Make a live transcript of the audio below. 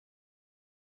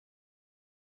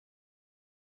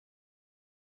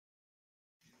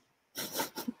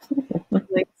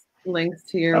links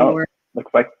to your Oh, work.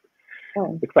 looks like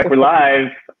we're live.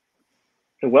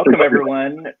 So welcome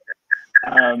everyone.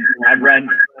 I'm Ren.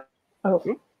 Oh,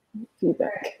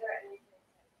 feedback.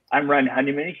 I'm Ren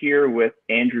Honeyman here with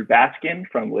Andrew Baskin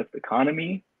from Lift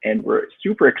Economy, and we're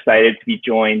super excited to be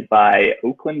joined by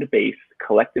Oakland-based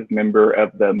collective member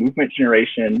of the Movement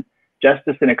Generation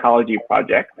Justice and Ecology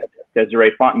Project,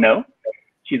 Desiree Fontenot.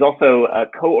 She's also a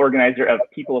co-organizer of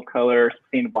People of Color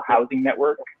Sustainable Housing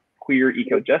Network, Queer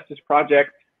Eco Justice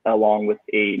Project, along with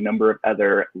a number of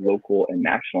other local and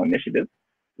national initiatives.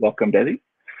 Welcome, Desi.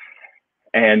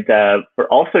 And we're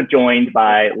also joined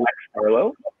by Lex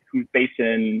Barlow, who's based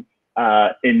in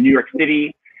New York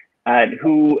City,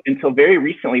 who until very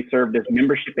recently served as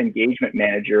membership engagement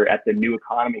manager at the New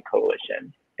Economy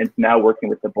Coalition, and is now working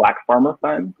with the Black Farmer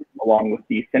Fund, along with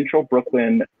the Central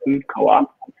Brooklyn Food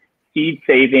Co-op, seed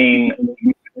saving,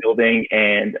 building,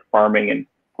 and farming in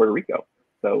Puerto Rico.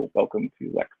 So welcome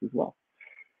to Lex as well.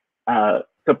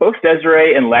 So both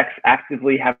Desiree and Lex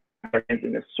actively have their hands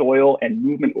in the soil and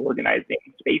movement organizing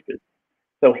spaces.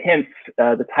 So hence,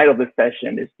 the title of this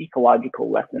session is Ecological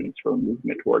Lessons for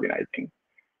Movement Organizing.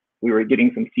 We were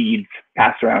getting some seeds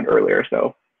passed around earlier,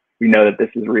 so we know that this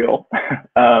is real.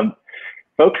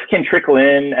 Folks can trickle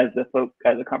in as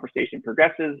the conversation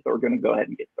progresses, but we're going to go ahead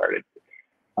and get started.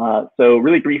 So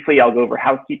really briefly, I'll go over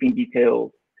housekeeping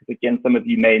details, because again, some of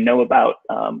you may know about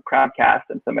Crowdcast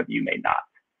and some of you may not.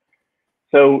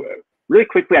 So really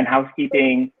quickly on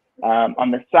housekeeping,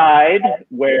 on the side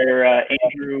where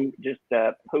Andrew just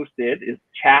posted is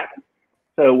chat.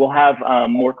 So we'll have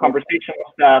more conversational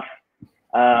stuff,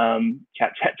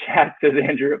 chat, says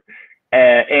Andrew.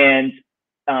 And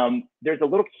there's a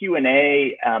little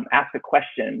Q&A, ask a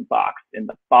question box in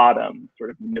the bottom, sort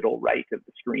of middle right of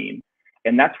the screen.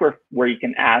 And that's where you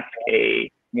can ask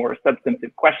a more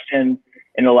substantive question,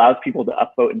 and it allows people to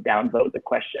upvote and downvote the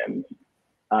questions.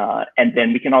 And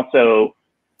then we can also,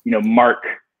 mark,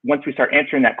 once we start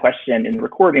answering that question in the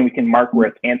recording, we can mark where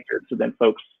it's answered. So then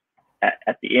folks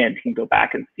at the end can go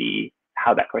back and see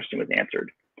how that question was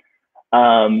answered.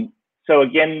 So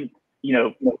again,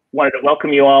 wanted to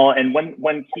welcome you all. And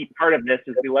one key part of this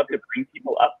is we love to bring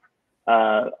people up,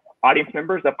 audience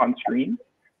members up on screen.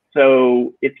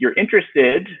 So if you're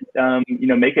interested,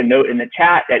 make a note in the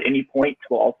chat at any point.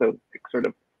 We'll also sort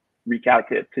of reach out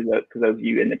to those of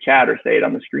you in the chat or say it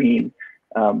on the screen.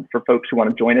 For folks who want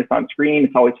to join us on screen,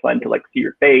 it's always fun to see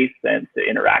your face and to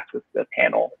interact with the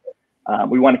panel.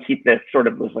 We want to keep this sort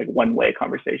of like one-way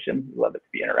conversation. We love it to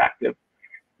be interactive.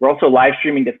 We're also live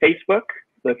streaming to Facebook.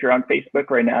 So if you're on Facebook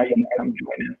right now, you can come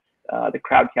join us. The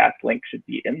Crowdcast link should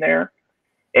be in there.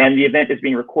 And the event is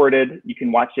being recorded. You can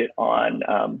watch it on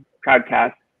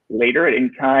Crowdcast later at any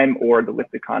time, or the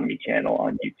Lift Economy channel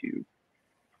on YouTube.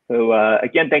 So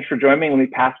again, thanks for joining me. Let me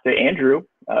pass to Andrew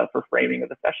for framing of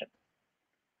the session.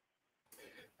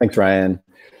 Thanks, Ryan.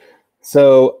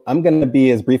 So I'm going to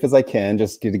be as brief as I can,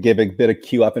 just to give a bit of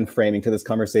cue up and framing to this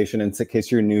conversation. And in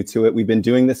case you're new to it, we've been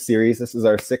doing this series. This is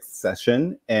our 6th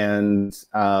session. And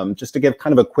just to give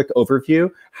kind of a quick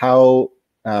overview, how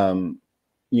the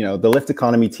Lift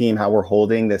Economy team, how we're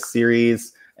holding this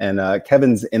series. And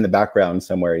Kevin's in the background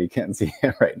somewhere. You can't see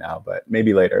him right now, but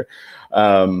maybe later.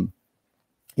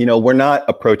 We're not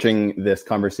approaching this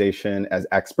conversation as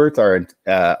experts.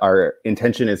 Our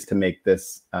intention is to make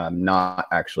this not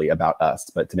actually about us,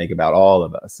 but to make it about all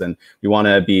of us. And we want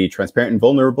to be transparent and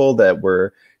vulnerable that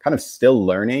we're kind of still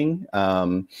learning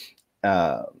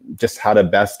just how to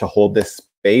best to hold this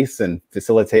space and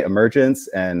facilitate emergence,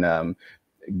 and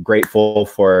grateful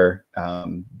for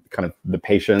kind of the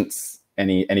patience,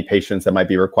 any patience that might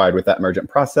be required with that emergent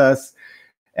process,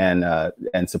 and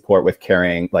support with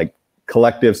carrying,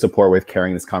 collective support with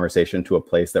carrying this conversation to a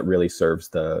place that really serves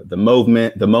the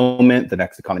movement, the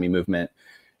next economy movement,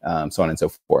 so on and so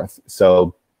forth.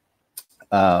 So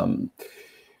so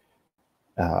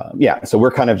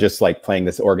we're kind of just playing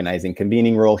this organizing,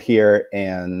 convening role here,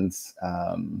 and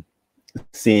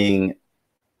seeing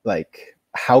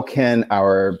how can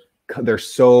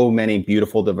there's so many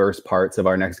beautiful, diverse parts of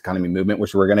our next economy movement,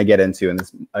 which we're going to get into in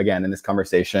this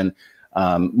conversation,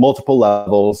 multiple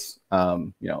levels,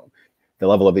 the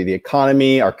level of the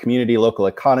economy, our community, local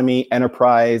economy,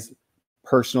 enterprise,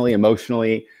 personally,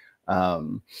 emotionally,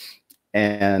 we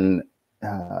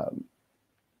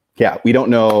don't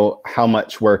know how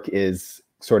much work is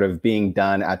sort of being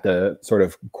done at the sort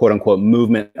of quote unquote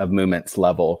movement of movements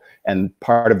level. And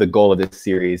part of the goal of this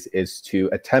series is to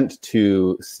attempt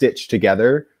to stitch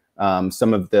together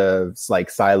some of the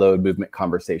siloed movement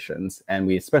conversations. And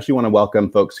we especially want to welcome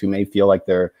folks who may feel like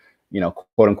they're,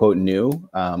 quote unquote new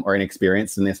or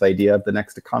inexperienced in this idea of the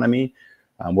next economy.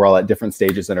 we're all at different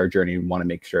stages in our journey. We want to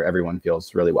make sure everyone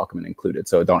feels really welcome and included.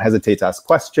 So don't hesitate to ask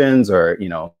questions or,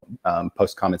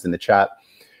 post comments in the chat,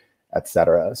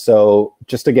 etc. So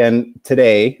just again,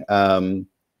 today, I'm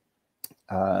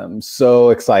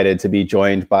so excited to be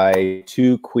joined by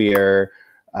two queer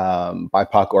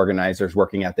BIPOC organizers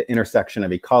working at the intersection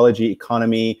of ecology,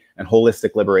 economy, and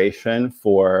holistic liberation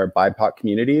for BIPOC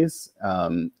communities,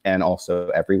 and also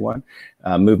everyone.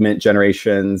 Movement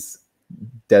Generations,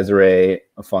 Desiree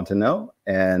Fontenot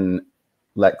and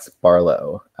Lex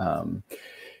Barlow.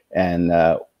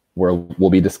 We'll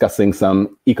be discussing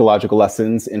some ecological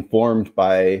lessons informed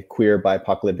by queer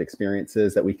BIPOC lived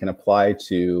experiences that we can apply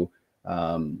to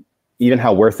even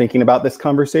how we're thinking about this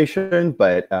conversation,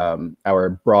 but our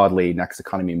broadly Next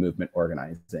Economy movement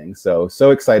organizing. So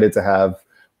excited to have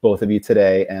both of you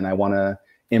today, and I want to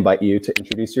invite you to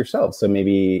introduce yourselves. So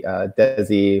maybe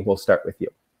Desi, we'll start with you.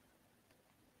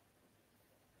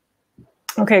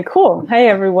 Okay, cool. Hey,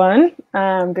 everyone.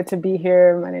 Good to be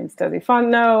here. My name is Desi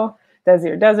Fontenot, Desi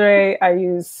or Desiree. I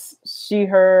use she,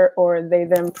 her, or they,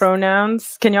 them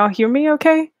pronouns. Can y'all hear me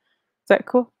okay? Is that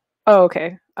cool? Oh,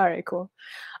 okay. All right, cool.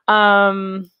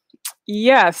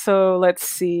 Yeah, so let's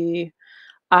see.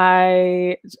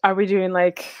 Are we doing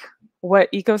like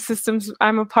what ecosystems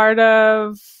I'm a part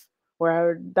of,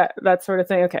 or that sort of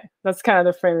thing? Okay, that's kind of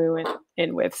the frame we went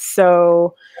in with.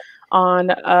 So on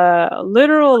a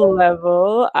literal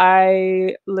level,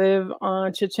 I live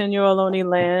on Chochenyo Ohlone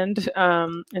land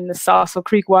in the Sassel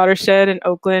Creek watershed in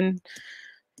Oakland,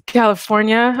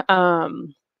 California.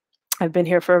 I've been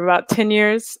here for about 10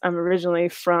 years. I'm originally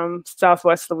from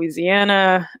Southwest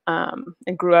Louisiana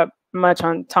and grew up much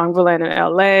on Tongva land in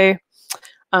LA.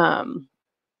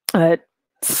 But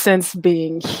since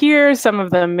being here, some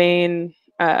of the main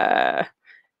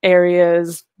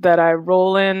areas that I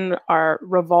roll in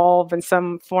revolve in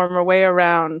some form or way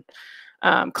around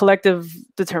collective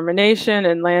determination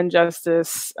and land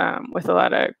justice with a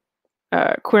lot of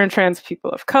queer and trans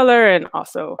people of color, and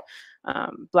also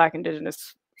Black,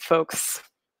 Indigenous folks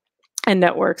and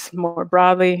networks more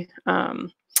broadly.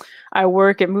 I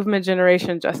work at Movement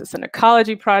Generation Justice and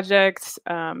Ecology Project.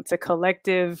 It's a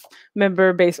collective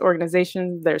member-based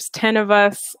organization. There's 10 of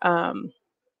us.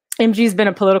 MG's been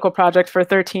a political project for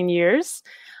 13 years.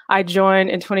 I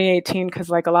joined in 2018 because,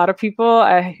 like a lot of people,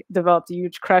 I developed a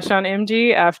huge crush on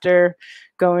MG after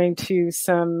going to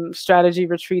some strategy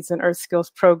retreats and earth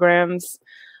skills programs.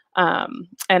 And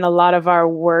a lot of our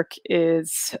work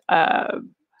is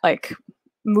like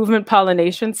movement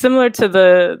pollination, similar to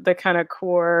the kind of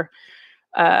core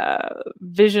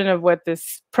vision of what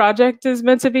this project is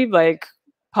meant to be, like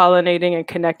pollinating and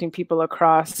connecting people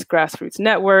across grassroots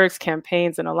networks,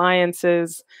 campaigns, and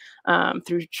alliances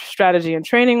through strategy and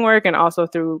training work, and also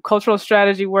through cultural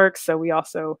strategy work. So we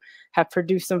also have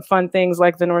produced some fun things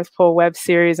like the North Pole web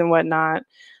series and whatnot,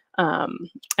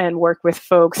 and work with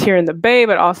folks here in the Bay,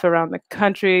 but also around the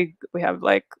country. We have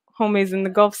like homies in the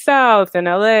Gulf South and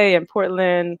LA and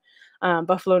Portland,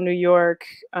 Buffalo, New York,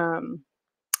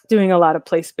 doing a lot of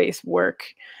place-based work.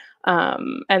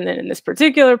 And then in this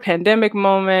particular pandemic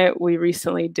moment, we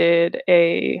recently did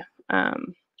a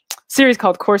series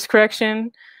called Course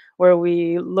Correction, where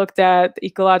we looked at the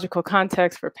ecological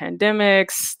context for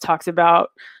pandemics, talked about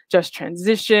just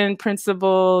transition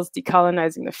principles,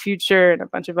 decolonizing the future, and a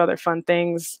bunch of other fun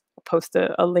things. I'll post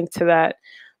a link to that.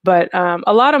 But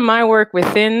a lot of my work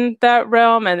within that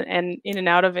realm and in and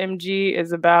out of MG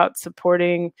is about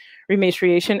supporting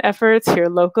rematriation efforts here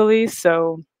locally.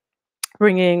 So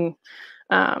bringing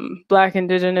Black,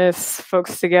 Indigenous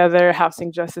folks together,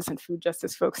 housing justice and food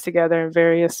justice folks together in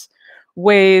various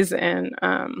ways. And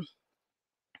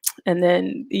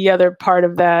then the other part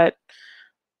of that,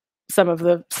 some of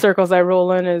the circles I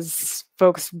roll in is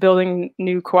folks building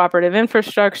new cooperative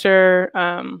infrastructure.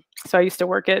 So I used to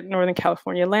work at Northern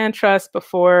California Land Trust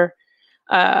before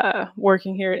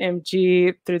working here at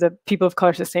MG through the People of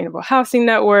Color Sustainable Housing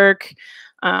Network.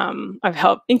 I've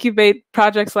helped incubate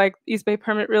projects like East Bay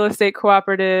Permanent Real Estate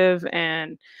Cooperative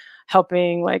and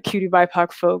helping like QD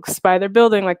BIPOC folks buy their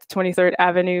building, like the 23rd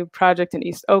Avenue project in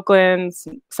East Oakland,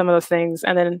 some of those things.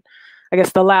 And then I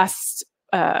guess the last,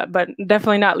 but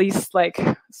definitely not least, like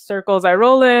circles I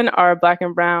roll in are Black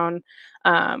and Brown,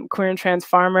 queer and trans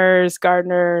farmers,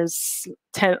 gardeners,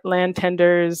 land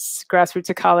tenders,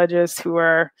 grassroots ecologists who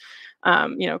are,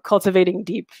 cultivating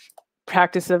deep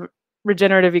practice of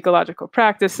regenerative ecological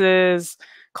practices,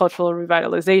 cultural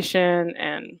revitalization,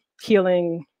 and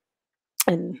healing,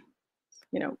 and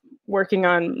working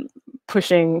on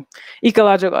pushing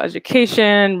ecological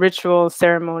education, ritual,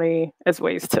 ceremony as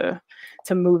ways to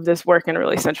move this work in a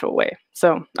really central way.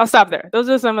 So I'll stop there. Those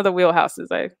are some of the wheelhouses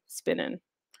I spin in.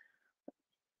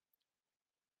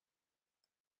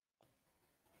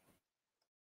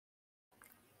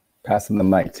 Passing the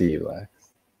mic to you, Lex.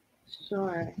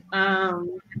 Sure.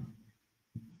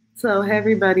 So, hey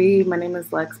everybody, my name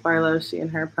is Lex Barlow, she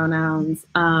and her pronouns.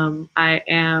 I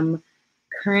am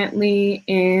currently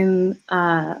in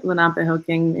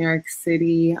Lenapehoking, New York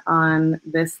City on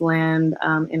this land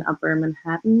in Upper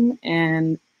Manhattan.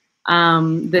 And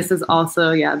this is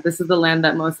also, this is the land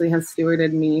that mostly has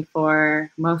stewarded me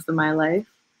for most of my life.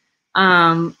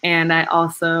 And I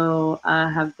also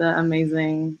have the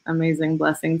amazing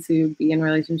blessing to be in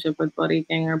relationship with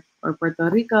Borican or Puerto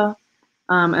Rico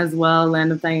as well,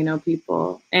 land of Taino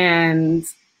people. And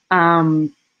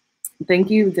thank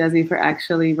you, Desi, for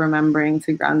actually remembering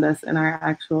to ground us in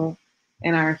our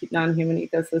non-human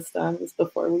ecosystems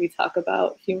before we talk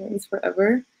about humans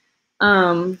forever.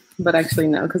 But actually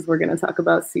no, because we're going to talk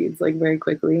about seeds like very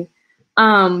quickly.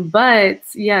 But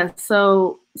yeah,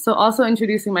 so also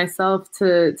introducing myself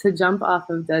to jump off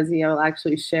of Desi, I will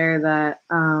actually share that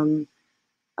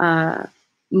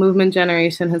Movement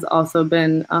Generation has also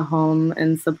been a home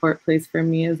and support place for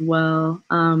me as well.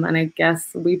 And I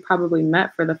guess we probably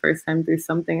met for the first time through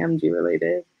something MG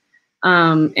related.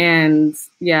 And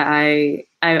yeah,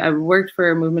 I worked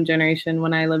for Movement Generation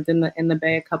when I lived in the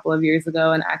Bay a couple of years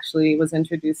ago, and actually was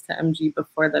introduced to MG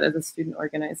before that as a student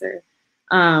organizer.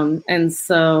 And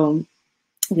so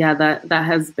yeah, that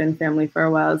has been family for a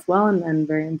while as well, and then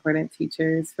very important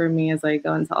teachers for me as I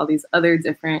go into all these other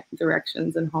different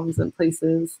directions and homes and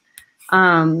places.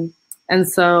 And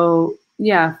so,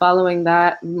 yeah, following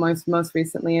that, most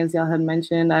recently, as y'all had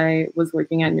mentioned, I was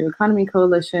working at New Economy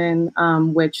Coalition,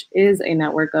 which is a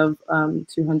network of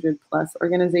 200 plus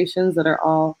organizations that are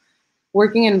all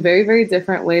working in very, very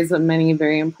different ways, but many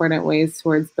very important ways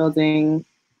towards building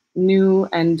new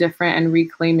and different and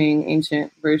reclaiming ancient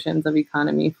versions of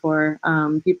economy for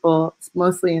people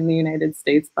mostly in the United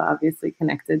States, but obviously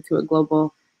connected to a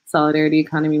global solidarity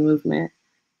economy movement.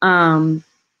 And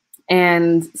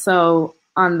so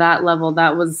on that level,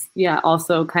 that was, yeah,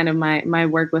 also kind of my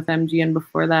work with MG. And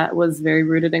before that was very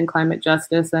rooted in climate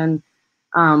justice. And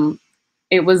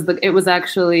it was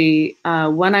actually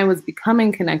when I was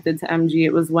becoming connected to MG,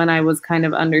 it was when I was kind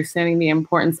of understanding the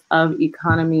importance of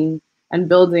economy and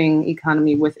building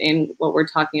economy within what we're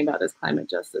talking about as climate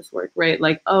justice work, right?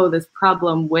 Like, oh, this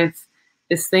problem with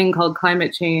this thing called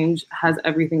climate change has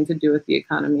everything to do with the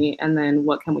economy. And then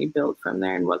what can we build from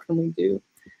there and what can we do?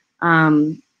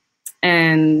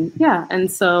 And yeah,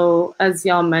 and so as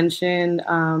y'all mentioned,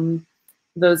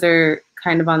 those are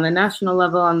kind of on the national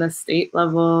level. On the state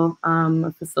level,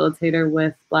 a facilitator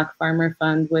with Black Farmer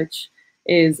Fund, which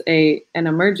is an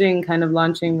emerging kind of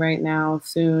launching right now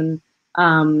soon,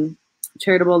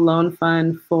 charitable loan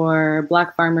fund for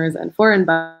Black farmers and for and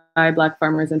by Black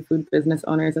farmers and food business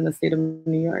owners in the state of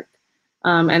New York.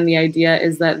 And the idea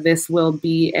is that this will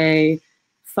be a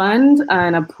fund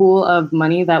and a pool of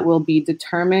money that will be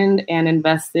determined and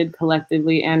invested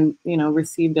collectively and, you know,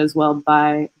 received as well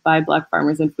by Black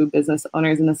farmers and food business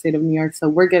owners in the state of New York. So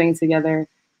we're getting together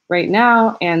right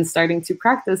now and starting to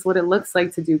practice what it looks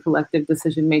like to do collective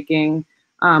decision making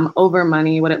over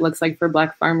money, what it looks like for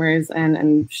Black farmers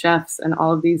and chefs and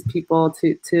all of these people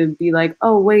to be like,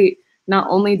 oh, wait, not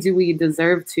only do we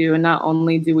deserve to, and not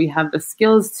only do we have the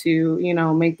skills to, you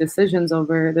know, make decisions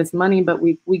over this money, but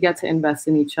we get to invest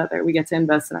in each other. We get to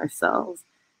invest in ourselves.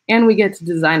 And we get to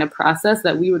design a process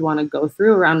that we would want to go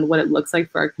through around what it looks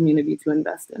like for our community to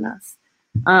invest in us.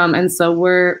 And so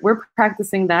we're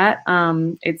practicing that.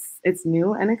 It's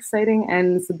new and exciting,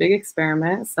 and it's a big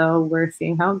experiment. So we're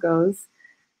seeing how it goes.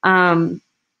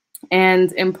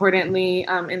 And importantly,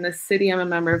 in the city, I'm a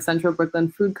member of Central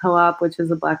Brooklyn Food Co-op, which is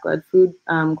a Black-led food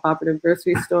cooperative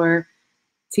grocery store,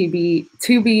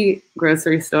 to-be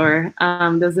grocery store.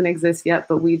 Doesn't exist yet,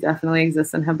 but we definitely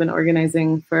exist and have been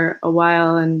organizing for a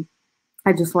while. And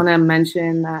I just want to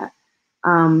mention that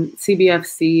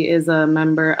CBFC is a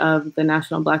member of the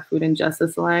National Black Food and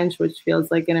Justice Alliance, which feels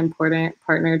like an important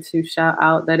partner to shout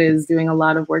out, that is doing a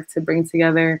lot of work to bring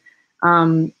together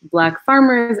Black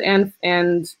farmers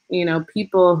and you know,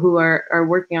 people who are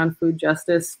working on food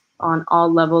justice on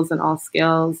all levels and all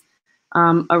scales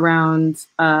around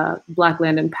Black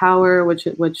Land and Power, which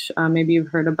maybe you've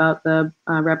heard about the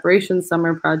Reparations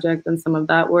Summer Project and some of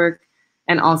that work,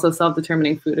 and also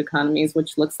self-determining food economies,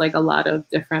 which looks like a lot of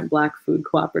different Black food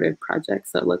cooperative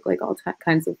projects that look like all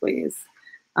kinds of ways.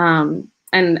 And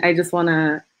I just want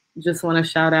to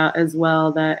shout out as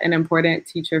well that an important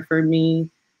teacher for me,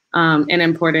 an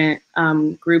important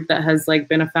group that has like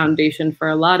been a foundation for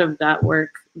a lot of that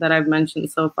work that I've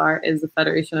mentioned so far is the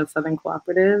Federation of Southern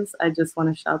Cooperatives. I just want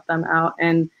to shout them out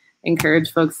and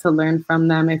encourage folks to learn from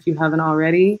them if you haven't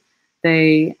already.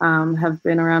 They have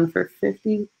been around for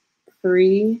 50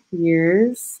 3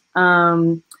 years,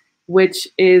 which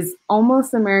is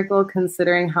almost a miracle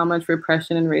considering how much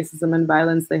repression and racism and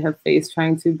violence they have faced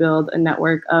trying to build a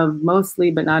network of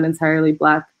mostly but not entirely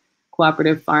Black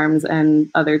cooperative farms and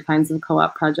other kinds of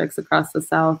co-op projects across the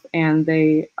South. And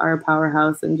they are a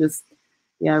powerhouse, and just,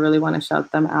 yeah, I really want to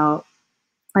shout them out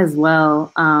as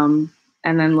well. And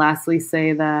then lastly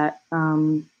say that,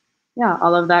 yeah,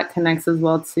 all of that connects as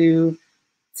well to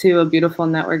a beautiful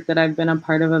network that I've been a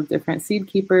part of different seed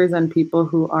keepers and people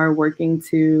who are working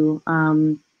to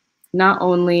not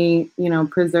only, you know,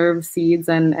 preserve seeds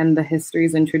and the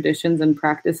histories and traditions and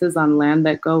practices on land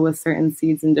that go with certain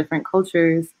seeds in different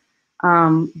cultures,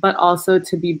 but also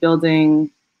to be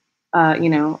building, you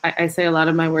know, I say a lot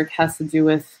of my work has to do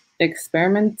with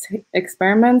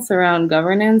experiments around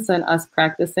governance and us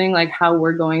practicing like how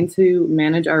we're going to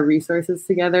manage our resources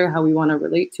together, how we want to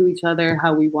relate to each other,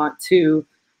 how we want to,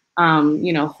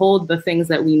 you know, hold the things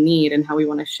that we need and how we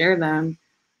want to share them.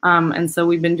 And so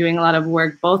we've been doing a lot of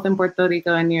work both in Puerto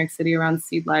Rico and New York City around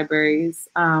seed libraries,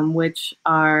 which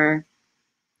are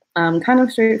kind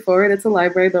of straightforward. It's a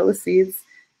library but with seeds,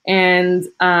 and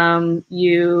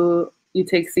you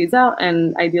take seeds out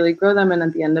and ideally grow them, and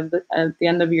at the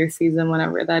end of your season,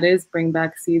 whenever that is, bring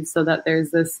back seeds so that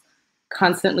there's this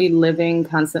constantly living,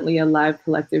 constantly alive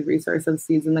collective resource of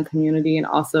seeds in the community, and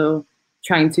also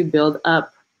trying to build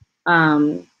up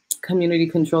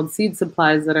community-controlled seed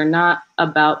supplies that are not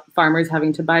about farmers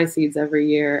having to buy seeds every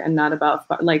year, and not about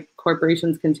like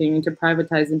corporations continuing to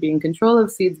privatize and be in control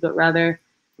of seeds, but rather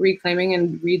reclaiming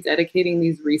and rededicating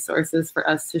these resources for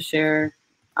us to share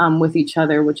with each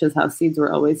other, which is how seeds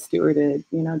were always stewarded,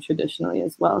 you know, traditionally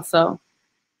as well. So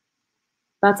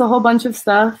that's a whole bunch of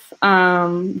stuff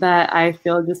that I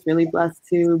feel just really blessed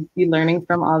to be learning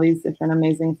from all these different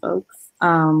amazing folks.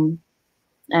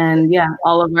 And yeah,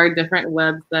 all of our different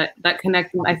webs that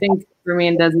connect, I think for me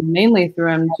and Desi, mainly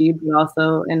through MG, but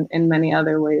also in many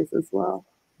other ways as well.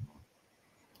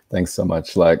 Thanks so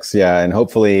much, Lex. Yeah, and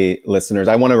hopefully listeners,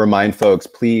 I want to remind folks,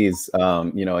 please,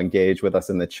 you know, engage with us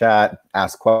in the chat,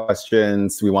 ask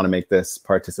questions. We want to make this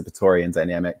participatory and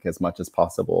dynamic as much as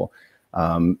possible.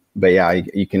 But yeah,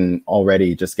 you can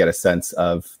already just get a sense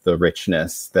of the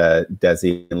richness that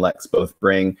Desi and Lex both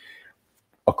bring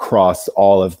across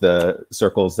all of the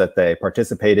circles that they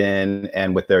participate in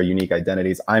and with their unique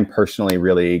identities. I'm personally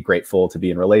really grateful to be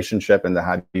in relationship and to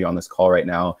have you on this call right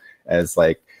now as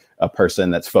like a person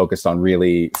that's focused on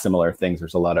really similar things.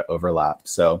 There's a lot of overlap.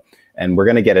 So, and we're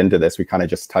going to get into this. We kind of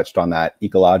just touched on that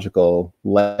ecological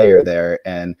layer there.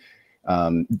 And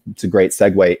it's a great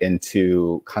segue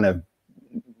into kind of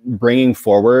bringing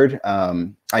forward.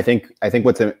 I think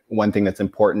one thing that's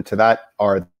important to that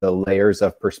are the layers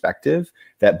of perspective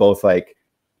that both like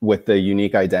with the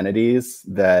unique identities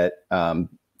that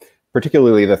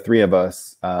particularly the three of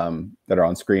us that are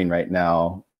on screen right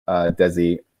now,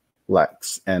 Desi,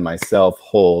 Lex, and myself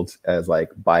hold as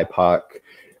like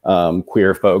BIPOC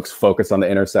queer folks focused on the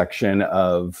intersection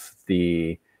of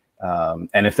the,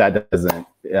 and if that doesn't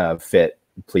fit,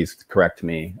 please correct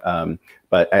me,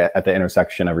 but at the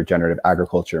intersection of regenerative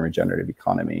agriculture and regenerative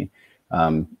economy,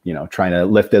 you know, trying to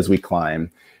lift as we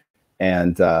climb.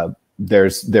 And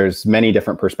there's many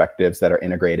different perspectives that are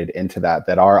integrated into that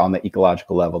are on the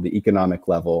ecological level, the economic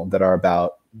level, that are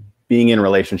about being in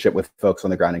relationship with folks on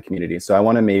the ground and community. So I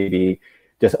want to maybe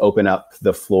just open up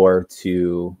the floor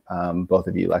to both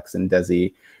of you, Lex and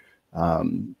Desi,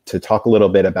 to talk a little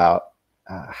bit about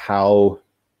how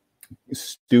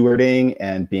stewarding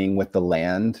and being with the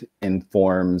land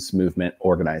informs movement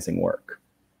organizing work.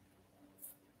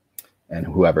 And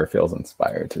whoever feels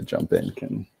inspired to jump in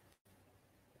can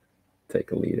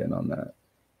take a lead in on that.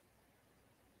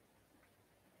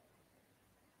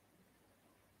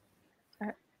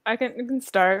 I can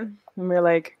start, and we're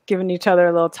like giving each other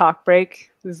a little talk break.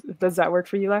 Does that work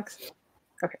for you, Lex?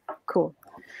 Okay, cool.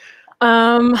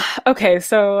 Okay,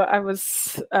 so I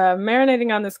was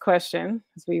marinating on this question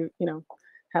as we, you know,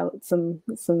 had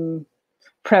some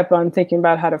prep on thinking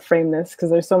about how to frame this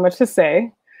because there's so much to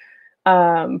say.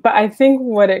 But I think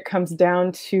what it comes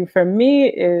down to for me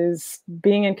is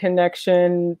being in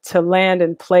connection to land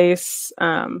and place,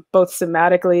 both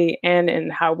somatically and in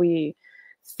how we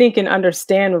think and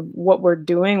understand what we're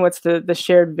doing, what's the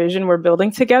shared vision we're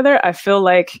building together. I feel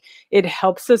like it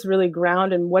helps us really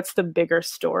ground in what's the bigger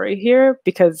story here,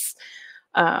 because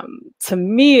to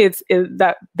me,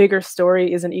 that bigger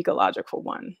story is an ecological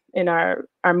one in our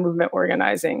movement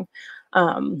organizing.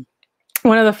 One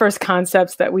of the first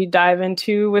concepts that we dive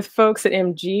into with folks at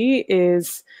MG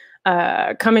is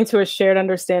coming to a shared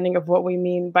understanding of what we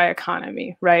mean by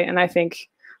economy, right? And I think,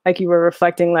 like you were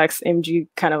reflecting, Lex, MG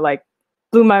kind of like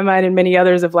blew my mind and many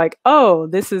others of like, oh,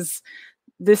 this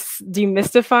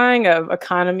demystifying of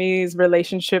economy's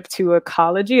relationship to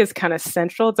ecology is kind of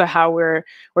central to how we're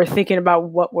thinking about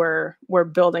what we're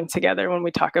building together when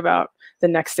we talk about the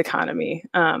next economy.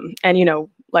 And, you know,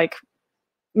 like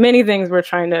many things, we're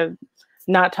trying to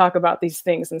not talk about these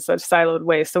things in such siloed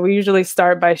ways. So we usually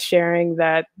start by sharing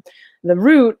that the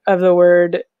root of the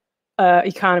word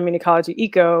economy and ecology,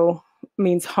 eco,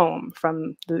 means home,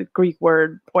 from the Greek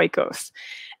word oikos.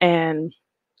 And,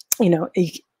 you know,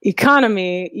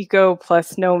 economy, eco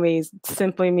plus nomi,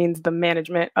 simply means the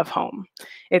management of home.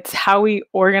 It's how we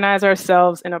organize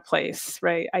ourselves in a place,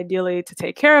 right? Ideally to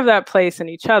take care of that place and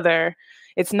each other.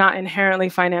 It's not inherently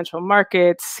financial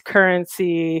markets,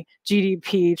 currency,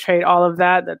 GDP, trade, all of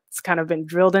that that's kind of been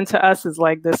drilled into us is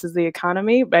like, this is the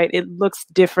economy, right? It looks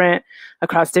different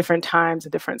across different times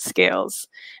and different scales.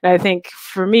 And I think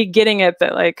for me, getting at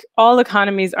that, like all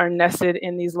economies are nested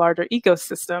in these larger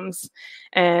ecosystems.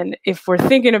 And if we're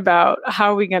thinking about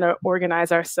how are we going to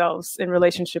organize ourselves in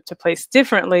relationship to place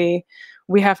differently,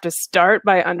 we have to start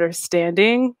by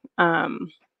understanding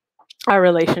our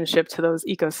relationship to those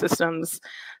ecosystems,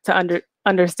 to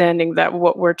understanding that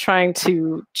what we're trying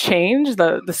to change,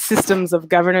 the systems of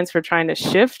governance we're trying to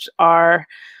shift are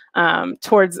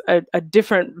towards a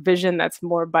different vision that's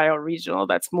more bioregional,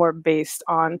 that's more based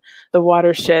on the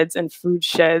watersheds and food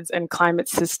sheds and climate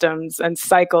systems and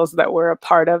cycles that we're a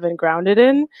part of and grounded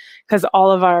in, because all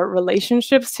of our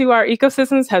relationships to our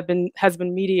ecosystems has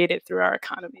been mediated through our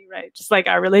economy, right? Just like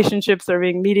our relationships are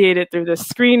being mediated through this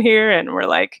screen here, and we're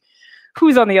like,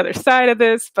 who's on the other side of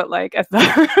this? But like at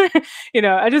the, you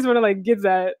know, I just want to like get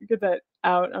that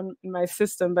out in my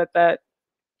system. But that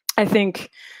I think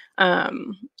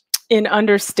in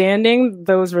understanding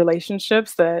those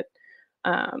relationships, that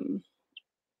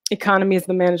economy is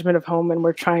the management of home, and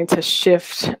we're trying to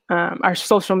shift our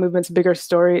social movement's bigger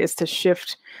story is to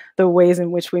shift the ways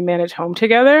in which we manage home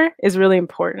together is really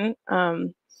important.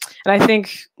 And I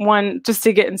think one, just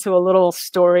to get into a little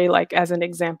story, like as an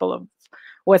example of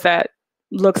what that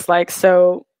looks like.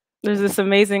 So there's this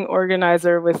amazing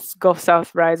organizer with Gulf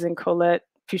South Rising, Colette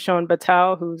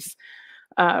Pichon-Batal, who's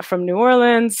from New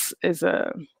Orleans, is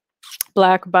a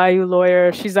Black Bayou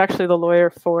lawyer. She's actually the lawyer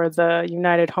for the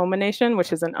United Homa Nation,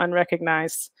 which is an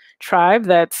unrecognized tribe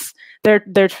that's their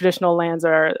traditional lands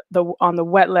are on the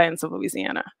wetlands of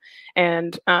Louisiana.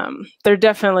 And they're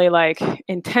definitely like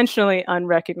intentionally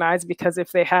unrecognized, because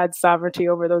if they had sovereignty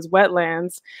over those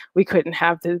wetlands, we couldn't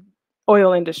have the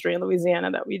oil industry in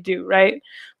Louisiana that we do, right?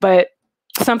 But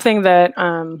something that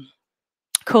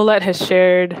Colette has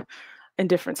shared in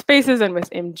different spaces and with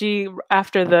MG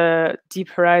after the Deep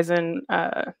Horizon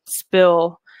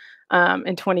spill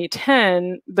in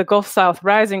 2010, the Gulf South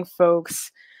Rising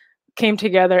folks came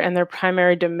together, and their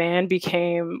primary demand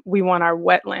became, we want our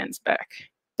wetlands back.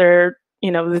 They're,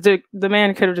 you know, the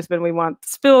demand could have just been, we want the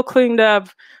spill cleaned up,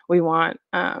 we want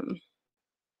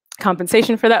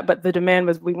compensation for that, but the demand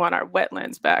was, we want our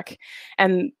wetlands back.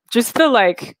 And just the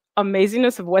like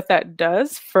amazingness of what that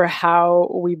does for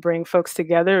how we bring folks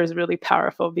together is really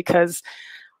powerful, because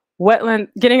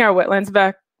getting our wetlands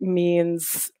back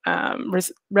means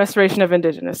restoration of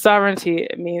indigenous sovereignty.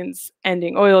 It means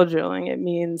ending oil drilling. It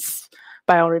means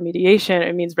bioremediation.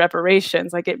 It means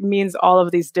reparations. Like, it means all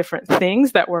of these different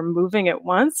things that we're moving at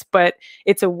once, but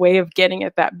it's a way of getting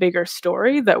at that bigger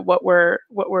story, that what we're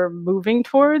moving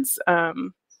towards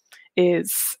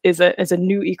is a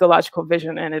new ecological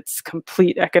vision, and it's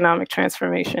complete economic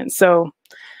transformation. So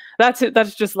that's it.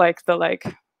 That's just like the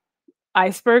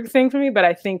iceberg thing for me. But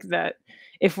I think that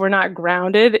if we're not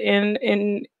grounded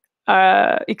in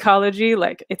ecology,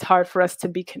 like, it's hard for us to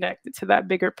be connected to that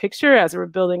bigger picture as we're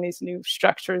building these new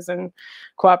structures and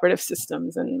cooperative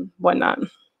systems and whatnot.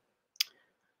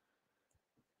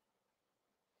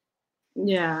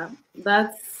 Yeah,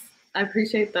 I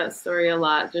appreciate that story a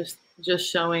lot.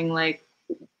 Just showing, like,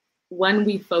 when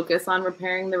we focus on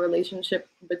repairing the relationship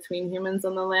between humans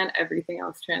and the land, everything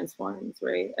else transforms,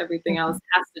 right? Everything else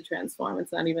has to transform.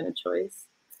 It's not even a choice.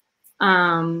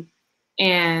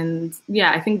 And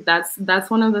yeah, I think that's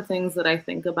one of the things that I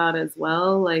think about as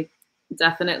well. Like,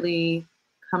 definitely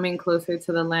coming closer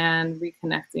to the land,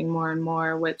 reconnecting more and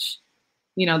more, which,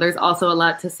 you know, there's also a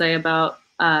lot to say about.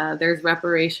 There's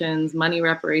reparations, money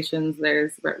reparations.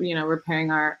 There's, you know, repairing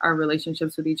our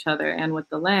relationships with each other and with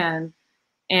the land.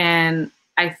 And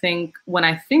I think when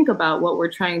I think about what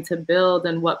we're trying to build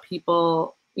and what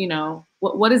people, you know,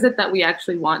 what is it that we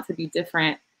actually want to be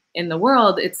different in the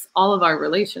world, it's all of our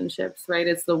relationships, right?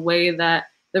 It's the way that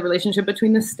the relationship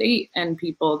between the state and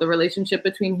people, the relationship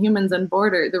between humans and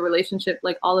border, the relationship,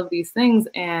 like all of these things.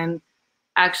 And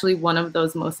actually one of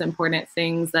those most important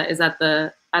things that is at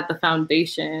the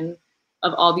foundation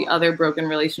of all the other broken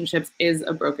relationships is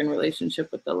a broken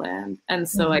relationship with the land. And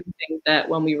so I think that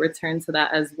when we return to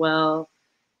that as well,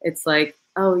 it's like,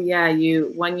 oh yeah,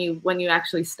 when you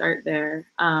actually start there,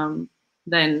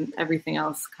 then everything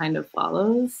else kind of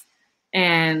follows.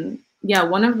 And yeah,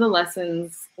 one of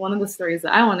the stories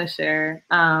that I want to share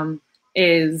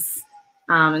is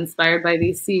inspired by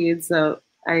these seeds. So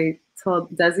I told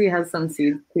Desi has some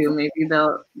seeds too. Maybe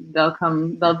they'll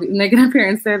make an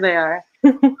appearance. There they are.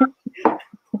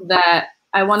 That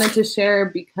I wanted to share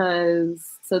because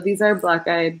these are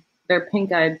they're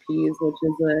pink-eyed peas, which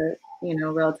is a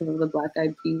relative of the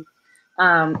black-eyed pea.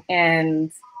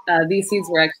 And these seeds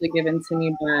were actually given to me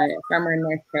by a farmer in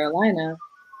North Carolina.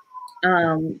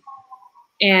 And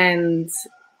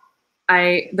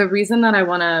the reason that I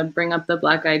want to bring up the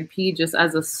black-eyed pea just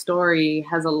as a story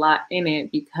has a lot in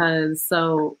it, because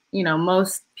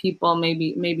most people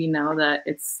maybe know that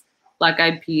it's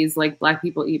black-eyed peas, like Black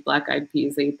people eat black-eyed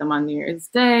peas. They eat them on New Year's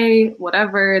Day,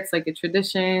 whatever. It's like a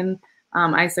tradition.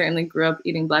 I certainly grew up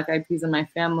eating black-eyed peas in my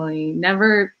family,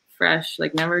 never fresh,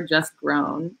 like never just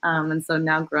grown. And so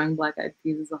now growing black-eyed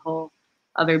peas is a whole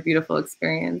other beautiful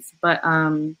experience. But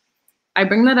I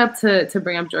bring that up to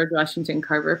bring up George Washington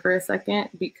Carver for a second,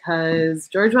 because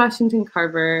George Washington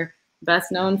Carver,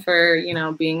 best known for,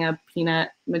 being a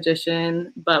peanut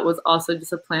magician, but was also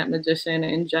just a plant magician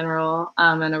in general,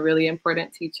 and a really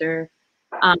important teacher,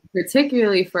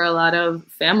 particularly for a lot of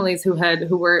families who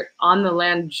were on the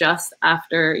land just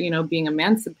after, being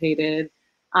emancipated,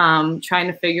 trying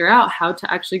to figure out how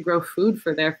to actually grow food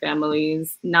for their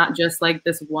families, not just like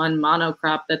this one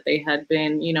monocrop that they had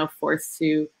been, forced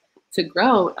to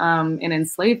grow in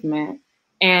enslavement.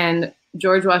 And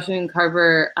George Washington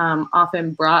Carver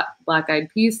often brought black-eyed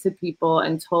peas to people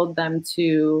and told them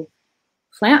to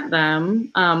plant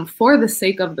them for the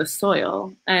sake of the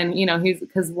soil. And,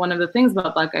 because one of the things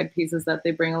about black-eyed peas is that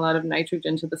they bring a lot of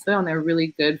nitrogen to the soil, and they're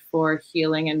really good for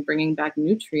healing and bringing back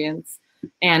nutrients.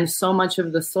 And so much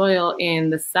of the soil in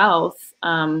the South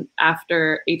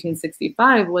after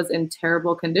 1865 was in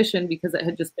terrible condition because it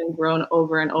had just been grown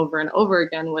over and over and over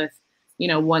again with,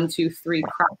 1, 2, 3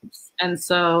 crops. And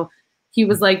so he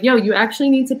was like, yo, you actually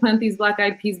need to plant these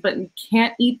black-eyed peas, but you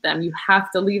can't eat them. You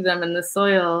have to leave them in the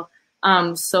soil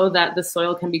so that the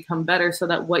soil can become better, so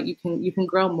that you can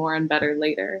grow more and better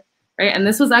later. Right. And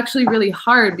this was actually really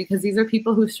hard because these are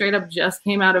people who straight up just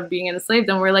came out of being enslaved.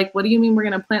 And we're like, what do you mean we're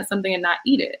going to plant something and not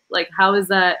eat it? Like, how is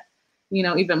that,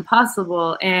 even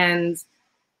possible? And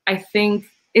I think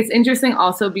it's interesting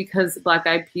also because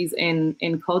black-eyed peas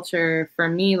in culture, for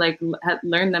me, like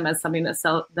learned them as something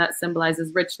that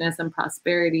symbolizes richness and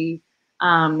prosperity.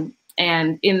 And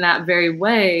in that very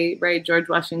way, right, George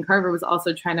Washington Carver was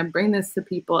also trying to bring this to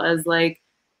people as like,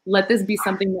 let this be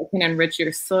something that can enrich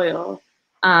your soil.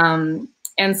 And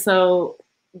so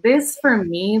this, for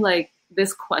me, like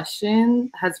this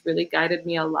question has really guided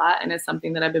me a lot. And it's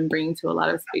something that I've been bringing to a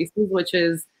lot of spaces, which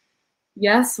is,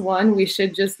 yes, one, we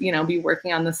should just, be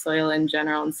working on the soil in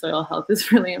general, and soil health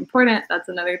is really important. That's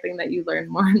another thing that you learn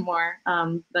more and more,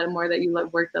 the more that you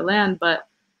work the land, but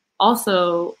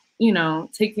also,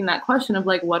 taking that question of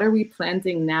like, what are we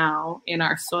planting now in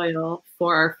our soil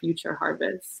for our future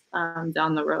harvests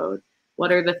down the road?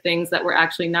 What are the things that we're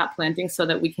actually not planting so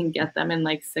that we can get them in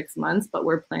like 6 months, but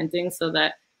we're planting so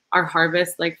that our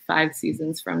harvest like 5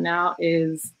 seasons from now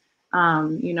is,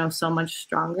 so much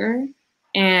stronger?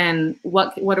 And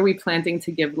what are we planting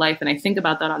to give life? And I think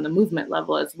about that on the movement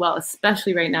level as well,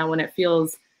 especially right now when it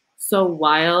feels so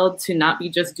wild to not be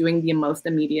just doing the most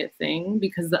immediate thing,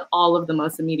 because all of the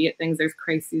most immediate things, there's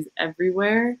crises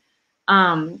everywhere.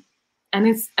 And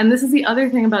this is the other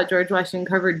thing about George Washington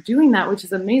Carver doing that, which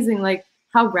is amazing. Like,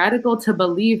 how radical to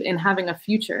believe in having a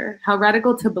future, how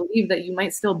radical to believe that you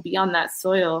might still be on that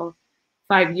soil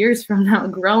 5 years from now,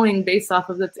 growing based off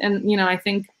of this. And, I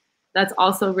think that's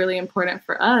also really important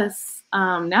for us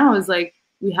now, is like,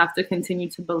 we have to continue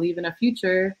to believe in a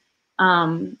future.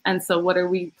 And so what are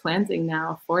we planting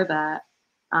now for that,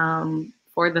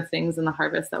 for the things in the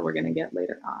harvest that we're going to get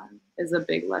later on, is a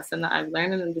big lesson that I've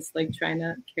learned, and I'm just like trying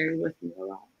to carry with me a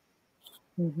lot.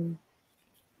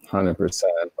 100%,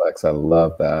 Lex. I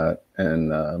love that.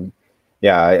 And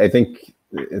yeah, I think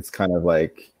it's kind of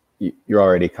like you're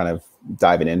already kind of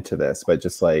diving into this, but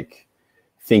just like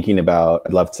thinking about,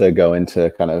 I'd love to go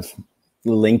into kind of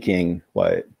linking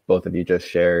what both of you just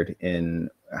shared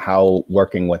in how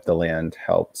working with the land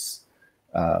helps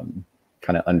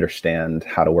kind of understand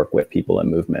how to work with people and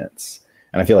movements.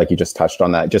 And I feel like you just touched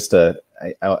on that.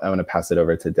 I want to pass it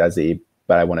over to Desi,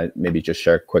 but I want to maybe just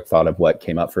share a quick thought of what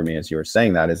came up for me as you were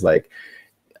saying that, is like,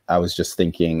 I was just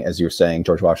thinking, as you were saying,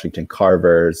 George Washington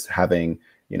carvers, having,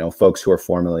 you know, folks who are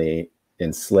formerly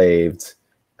enslaved,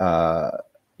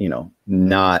 you know,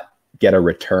 not get a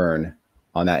return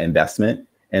on that investment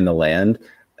in the land.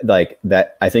 Like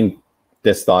that, I think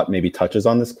this thought maybe touches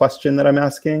on this question that I'm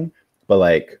asking, but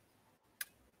like,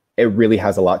 it really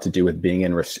has a lot to do with being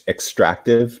in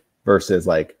extractive versus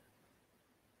like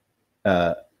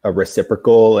a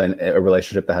reciprocal and a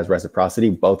relationship that has reciprocity,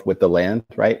 both with the land,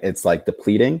 right? It's like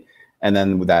depleting. And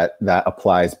then that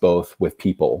applies both with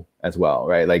people as well,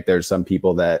 right? Like there's some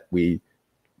people that we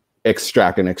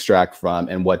extract from,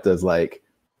 and what does like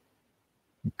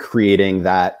creating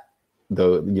that,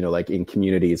 the, you know, like in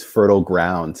communities, fertile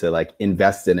ground to like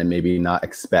invest in and maybe not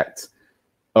expect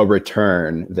a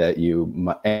return that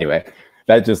you anyway,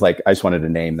 that just like, I just wanted to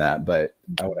name that, but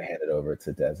I want to hand it over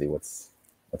to Desi. What's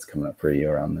coming up for you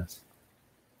around this?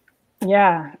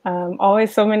 Yeah,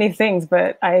 always so many things,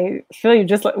 but I feel you,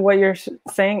 just like what you're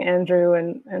saying, Andrew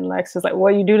and Lex, is like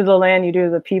what you do to the land, you do to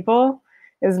the people,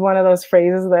 is one of those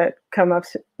phrases that come up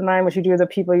to mind. What you do to the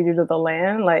people, you do to the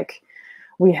land. Like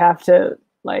we have to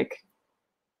like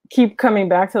keep coming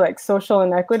back to like social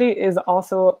inequity is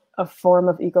also a form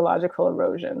of ecological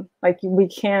erosion. Like we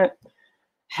can't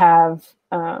have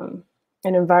an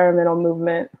environmental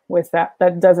movement with that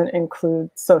doesn't include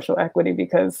social equity,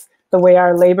 because the way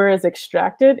our labor is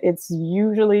extracted, it's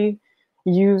usually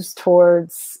used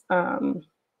towards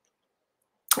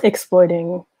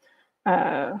exploiting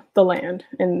the land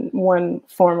in one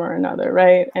form or another,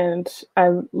 right? And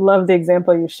I love the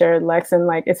example you shared, Lex, and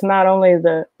like it's not only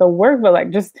the work, but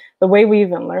like just the way we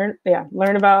even learn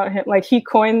about him. Like he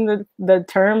coined the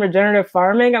term regenerative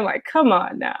farming. I'm like, come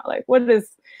on now, like what is,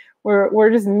 we're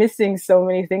just missing so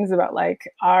many things about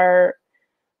like our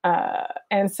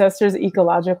ancestors'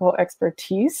 ecological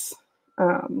expertise,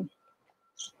 and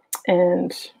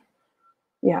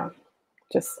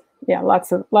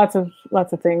lots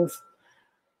of things.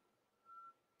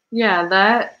 Yeah,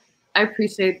 that I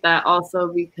appreciate that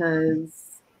also,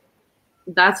 because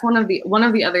that's one of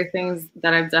the other things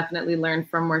that I've definitely learned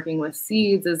from working with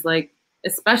seeds is like,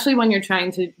 especially when you're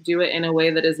trying to do it in a way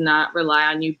that does not rely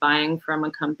on you buying from a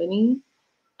company,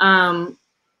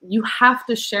 you have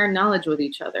to share knowledge with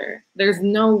each other. There's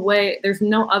no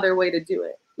other way to do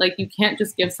it. Like you can't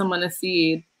just give someone a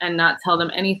seed and not tell them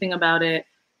anything about it,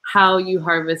 how you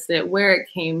harvest it, where it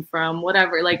came from,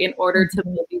 whatever. Like in order to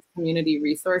build these community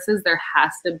resources, there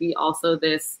has to be also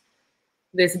this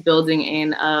building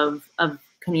in of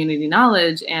community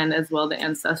knowledge, and as well the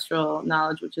ancestral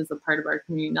knowledge, which is a part of our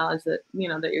community knowledge that, you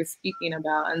know, that you're speaking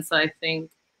about. And so I think,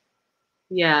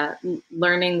 yeah,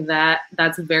 learning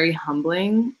that's very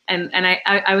humbling. And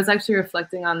I was actually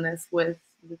reflecting on this with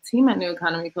the team at New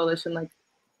Economy Coalition, like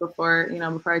before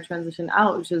I transitioned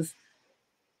out, which is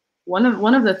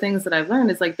one of the things that I've learned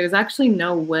is like there's actually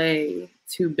no way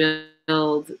to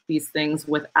build these things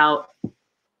without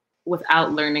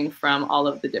learning from all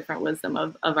of the different wisdom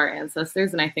of our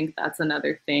ancestors. And I think that's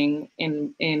another thing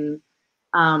in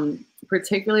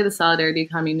particularly the solidarity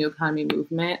economy, new economy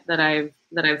movement that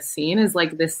I've seen is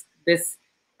like this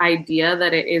idea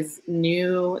that it is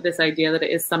new, this idea that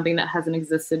it is something that hasn't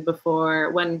existed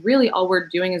before, when really all we're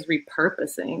doing is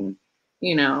repurposing,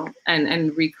 you know,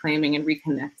 and reclaiming and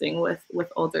reconnecting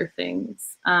with older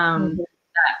things,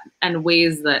 and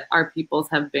ways that our peoples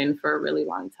have been for a really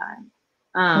long time.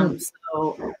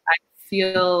 So I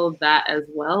feel that as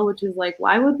well, which is like,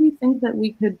 why would we think that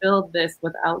we could build this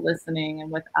without listening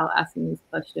and without asking these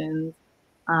questions,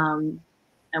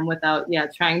 and without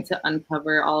trying to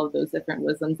uncover all of those different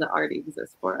wisdoms that already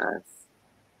exist for us.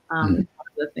 One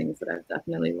of the things that I've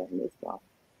definitely learned as well.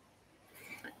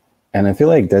 And I feel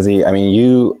like, Desi, I mean,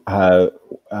 you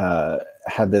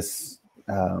had this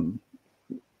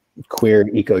queer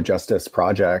eco-justice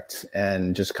project,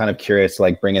 and just kind of curious,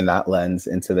 like bringing that lens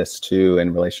into this too,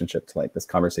 in relationship to like this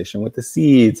conversation with the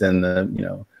seeds and the, you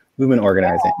know, movement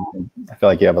organizing. I feel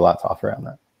like you have a lot to offer around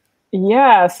that.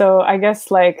 Yeah, so I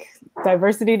guess like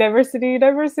diversity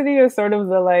is sort of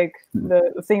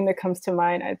the thing that comes to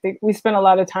mind. I think we spent a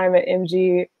lot of time at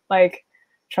MG like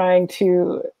trying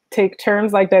to take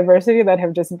terms like diversity that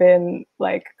have just been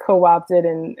like co-opted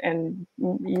and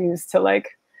used to like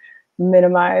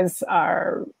minimize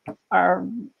the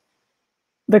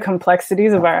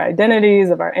complexities of our identities,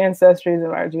 of our ancestries,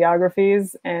 of our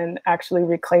geographies, and actually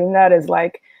reclaim that as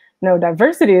like, no,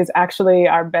 diversity is actually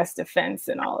our best defense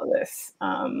in all of this.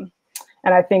 And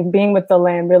I think being with the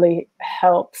land really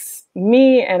helps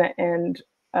me, and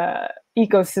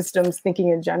ecosystems thinking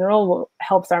in general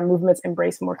helps our movements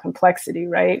embrace more complexity,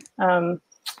 right?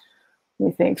 let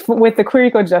me think. With the Queer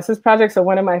Eco Justice Project, so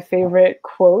one of my favorite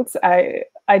quotes, I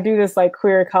do this like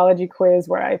queer ecology quiz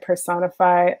where I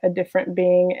personify a different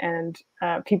being and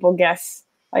people guess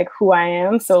like who I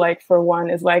am. So like for one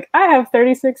is like, I have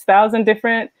 36,000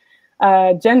 different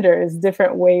genders,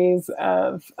 different ways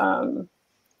of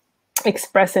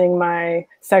expressing my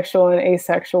sexual and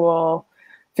asexual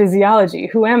physiology.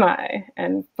 Who am I?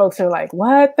 And folks are like,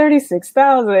 what,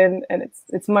 36,000? And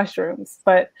it's mushrooms.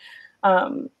 But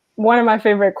one of my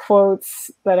favorite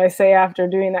quotes that I say after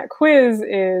doing that quiz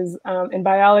is, in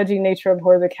biology, nature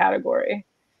abhors a category.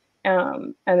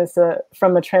 And it's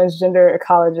from a transgender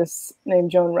ecologist named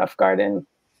Joan Roughgarden.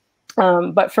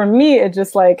 But for me, it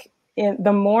just like,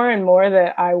 the more and more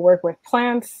that I work with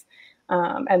plants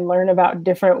and learn about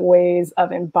different ways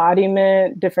of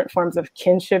embodiment, different forms of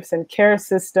kinships and care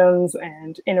systems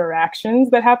and interactions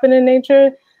that happen in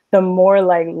nature, the more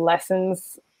like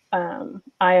lessons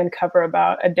I uncover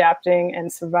about adapting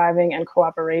and surviving and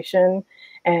cooperation.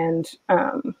 And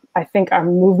I think our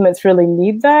movements really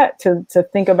need that to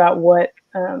think about what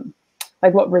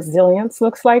resilience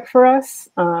looks like for us.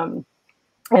 And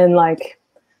like,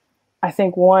 I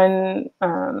think one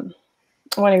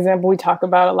example we talk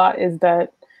about a lot is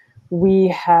that we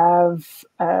have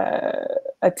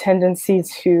a tendency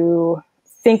to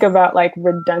think about like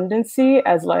redundancy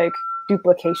as like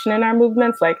duplication in our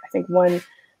movements. Like I think one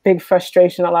big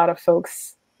frustration a lot of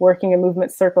folks working in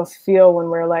movement circles feel when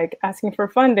we're like asking for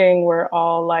funding, we're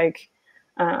all like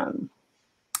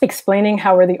explaining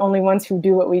how we're the only ones who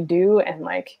do what we do. And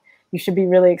like, you should be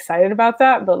really excited about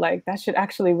that. But like, that should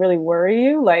actually really worry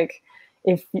you. Like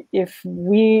if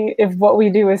what we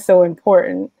do is so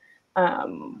important,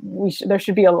 there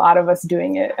should be a lot of us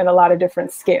doing it at a lot of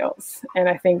different scales. And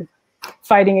I think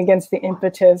fighting against the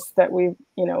impetus that we've,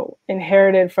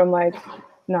 inherited from like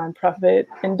nonprofit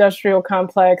industrial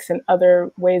complex and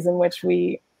other ways in which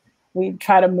we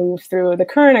try to move through the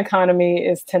current economy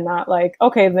is to not like,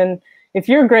 okay, then if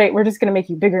you're great, we're just going to make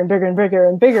you bigger and bigger and bigger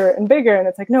and bigger and bigger. And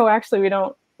it's like, no, actually, we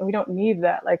don't need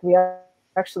that. Like we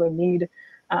actually need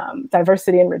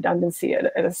diversity and redundancy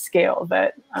at a scale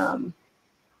that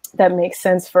makes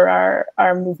sense for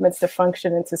our movements to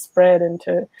function and to spread and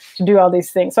to do all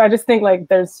these things. So I just think like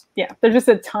there's just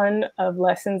a ton of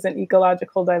lessons in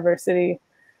ecological diversity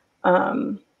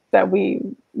that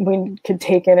we could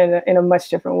take in a much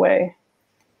different way.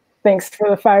 Thanks for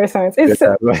the fire signs.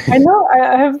 I know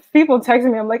I have people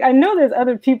texting me. I'm like, I know there's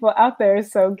other people out there,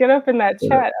 so get up in that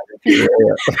chat.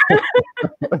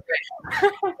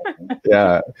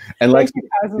 Yeah, and like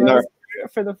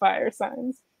for the fire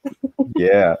signs.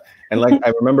 Yeah, and like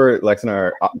I remember Lex and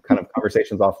our kind of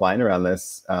conversations offline around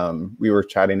this. We were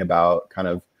chatting about kind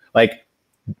of like,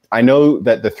 I know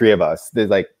that the three of us, there's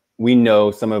like, we know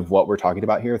some of what we're talking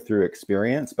about here through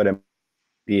experience, but it'd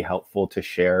be helpful to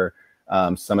share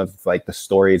some of like the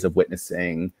stories of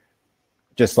witnessing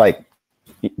just like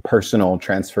personal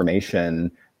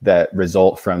transformation that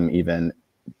result from even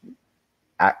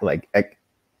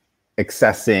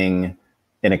accessing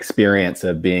an experience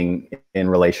of being in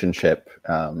relationship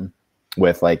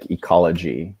with like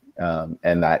ecology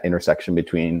and that intersection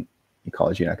between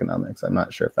ecology and economics. I'm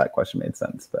not sure if that question made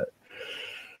sense, but.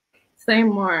 Say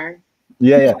more.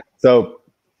 Yeah. So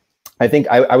I think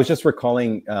I was just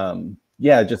recalling,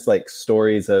 just like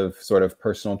stories of sort of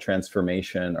personal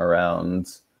transformation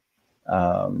around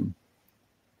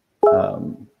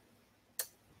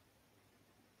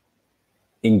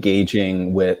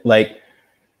engaging with like,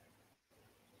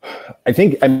 I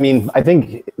think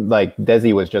like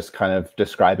Desi was just kind of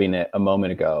describing it a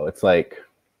moment ago. It's like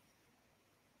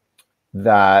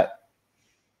that,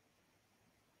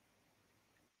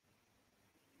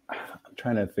 I'm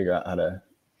trying to figure out how to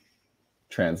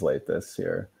translate this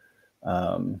here.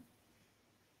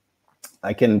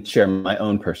 I can share my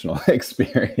own personal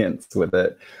experience with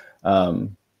it.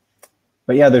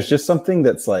 But yeah, there's just something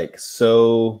that's like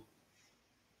so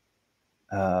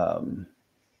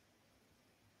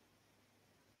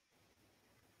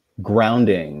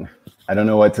grounding. I don't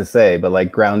know what to say, but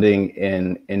like grounding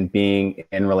in being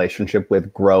in relationship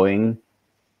with growing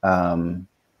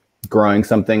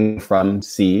something from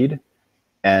seed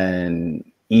and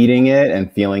eating it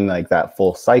and feeling like that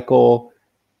full cycle.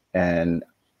 And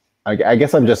I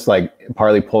guess I'm just like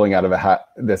partly pulling out of a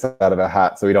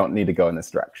hat, so we don't need to go in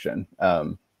this direction.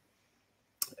 And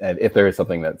if there is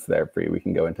something that's there for you, we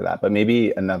can go into that. But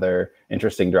maybe another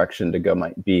interesting direction to go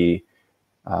might be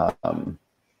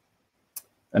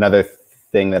another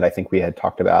thing that I think we had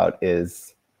talked about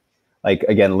is like,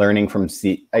 again, learning from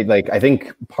I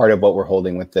think part of what we're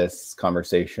holding with this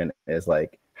conversation is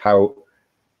like how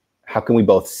how can we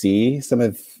both see some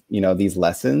of, these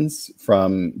lessons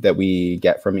that we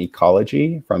get from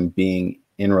ecology, from being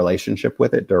in relationship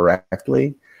with it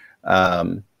directly,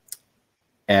 and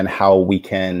how we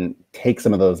can take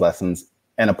some of those lessons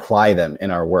and apply them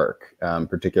in our work,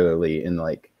 particularly in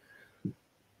like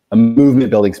a movement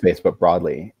building space, but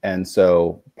broadly. And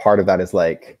so part of that is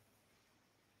like,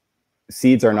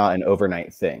 seeds are not an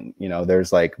overnight thing.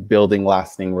 There's like building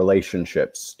lasting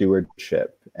relationships,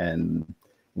 stewardship, and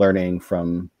learning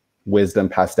from wisdom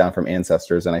passed down from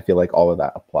ancestors. And I feel like all of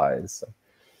that applies. So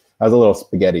I was a little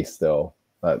spaghetti still,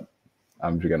 but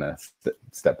I'm just gonna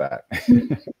step back.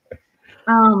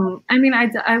 I mean,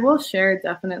 I will share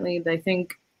definitely. I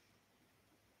think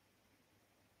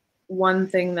one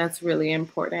thing that's really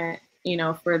important,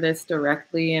 for this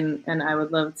directly, and I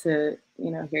would love to,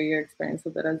 hear your experience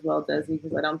with it as well, Desi,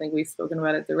 because I don't think we've spoken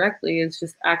about it directly. Is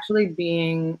just actually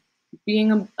being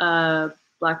a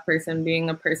Black person, being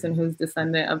a person who's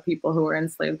descendant of people who were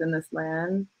enslaved in this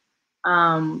land.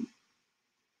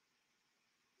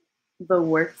 The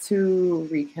work to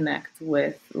reconnect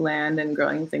with land and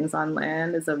growing things on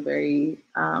land is a very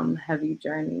heavy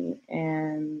journey.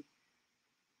 And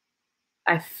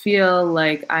I feel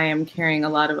like I am carrying a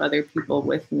lot of other people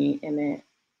with me in it.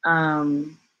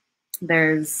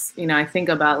 There's, I think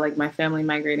about like my family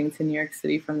migrating to New York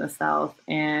City from the South,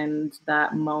 and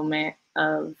that moment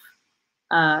of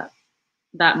what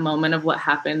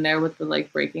happened there with the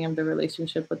like breaking of the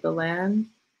relationship with the land.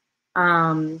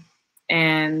 And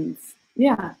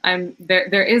yeah,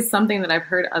 there is something that I've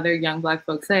heard other young Black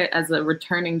folks say as a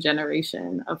returning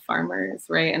generation of farmers,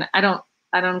 right? And I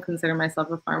don't consider myself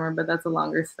a farmer, but that's a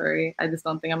longer story. I just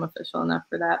don't think I'm official enough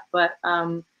for that. But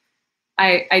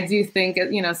I do think,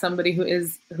 somebody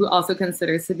who also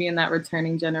considers to be in that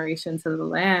returning generation to the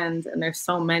land, and there's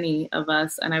so many of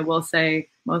us, and I will say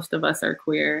most of us are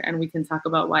queer, and we can talk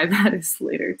about why that is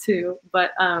later too.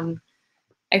 But I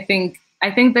think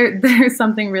there's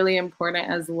something really important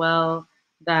as well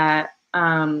that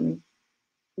there's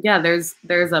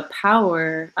a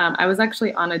power. I was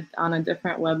actually on a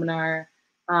different webinar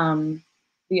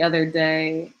the other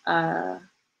day,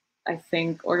 I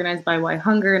think organized by Why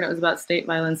Hunger, and it was about state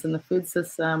violence in the food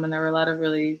system. And there were a lot of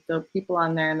really dope people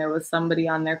on there. And there was somebody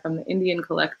on there from the Indian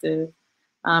collective,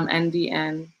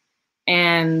 NDN.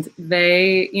 And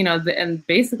they, and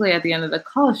basically at the end of the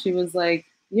call, she was like,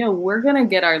 we're going to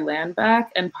get our land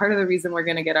back. And part of the reason we're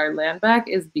going to get our land back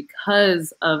is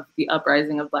because of the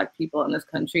uprising of Black people in this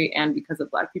country, and because of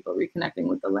Black people reconnecting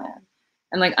with the land.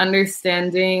 And like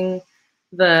understanding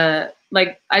I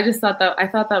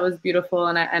thought that was beautiful.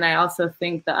 And I also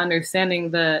think the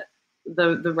understanding the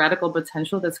radical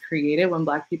potential that's created when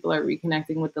Black people are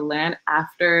reconnecting with the land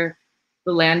after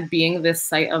the land being this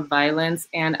site of violence,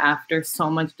 and after so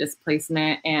much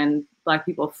displacement and Black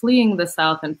people fleeing the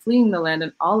South and fleeing the land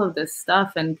and all of this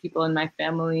stuff, and people in my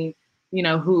family,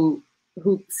 who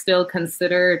still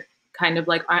consider kind of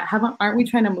like, aren't we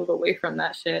trying to move away from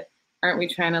that shit? Aren't we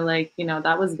trying to like,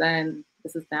 that was then,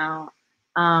 this is now.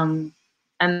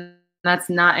 And that's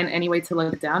not in any way to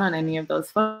look down on any of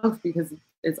those folks, because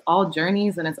it's all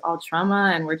journeys and it's all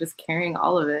trauma, and we're just carrying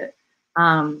all of it.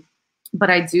 But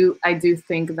I do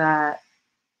think that,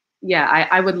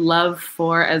 I would love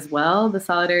for as well the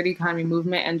solidarity economy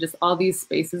movement and just all these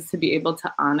spaces to be able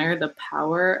to honor the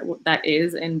power that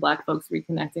is in Black folks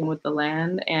reconnecting with the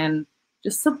land, and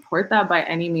just support that by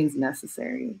any means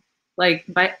necessary. Like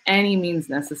by any means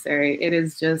necessary. It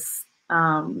is just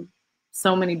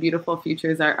so many beautiful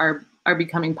futures are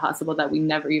becoming possible that we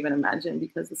never even imagined,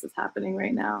 because this is happening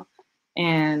right now.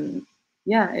 And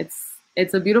yeah,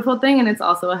 it's a beautiful thing, and it's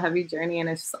also a heavy journey, and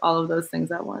it's just all of those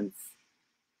things at once.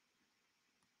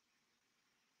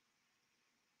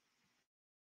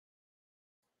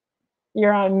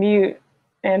 You're on mute,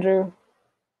 Andrew.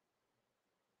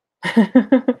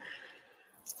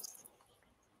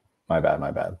 My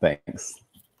bad. Thanks,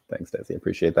 Desi.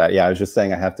 Appreciate that. Yeah, I was just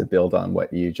saying I have to build on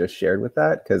what you just shared with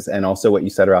that, and also what you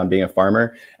said around being a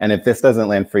farmer. And if this doesn't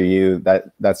land for you,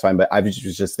 that's fine. But I was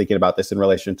just thinking about this in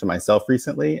relation to myself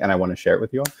recently, and I want to share it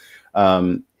with you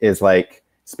all. Is like,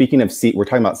 speaking of seed, we're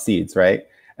talking about seeds, right?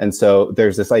 And so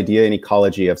there's this idea in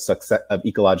ecology of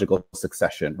ecological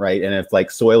succession, right? And if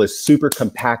like soil is super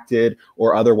compacted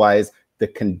or otherwise the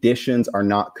conditions are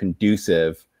not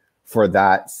conducive for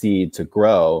that seed to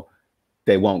grow,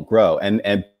 they won't grow.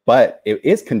 But it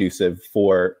is conducive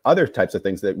for other types of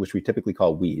things which we typically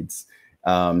call weeds,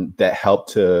 that help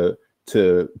to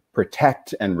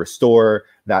protect and restore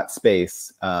that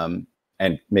space, and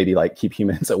maybe like keep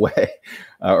humans away,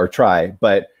 or try.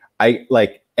 But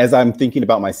as I'm thinking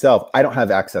about myself, I don't have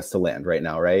access to land right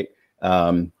now, right?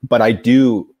 But I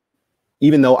do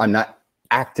even though I'm not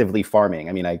actively farming,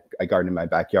 I mean, I garden in my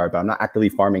backyard, but I'm not actively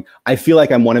farming. I feel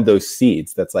like I'm one of those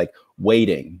seeds that's like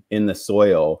waiting in the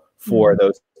soil for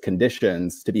those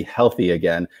conditions to be healthy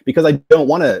again, because I don't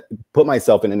want to put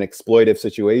myself in an exploitive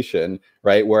situation,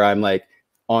 right? Where I'm like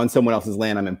on someone else's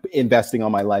land, I'm investing all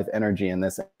my life energy in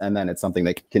this, and then it's something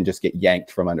that can just get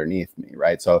yanked from underneath me,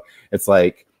 right? So it's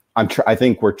like, I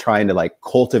think we're trying to like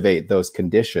cultivate those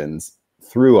conditions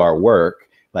through our work,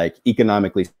 like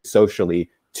economically, socially,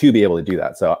 to be able to do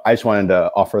that. So I just wanted to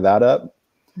offer that up.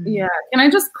 Yeah. Can I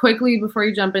just quickly, before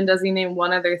you jump in, designate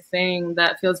one other thing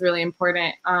that feels really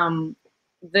important?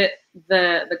 The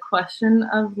question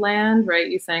of land, right?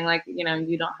 You saying like, you know,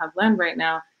 you don't have land right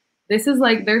now. This is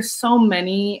like, there's so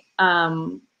many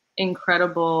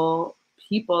incredible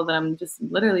people that I'm just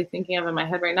literally thinking of in my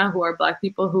head right now who are Black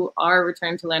people who are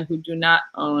returned to land, who do not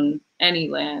own any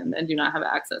land and do not have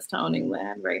access to owning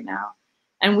land right now.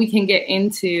 And we can get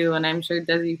into, and I'm sure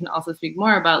Desi, you can also speak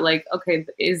more about like, okay,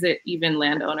 is it even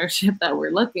land ownership that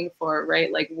we're looking for,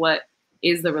 right? Like what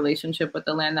is the relationship with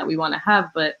the land that we want to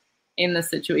have? But in the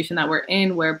situation that we're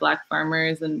in, where Black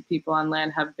farmers and people on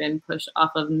land have been pushed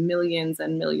off of millions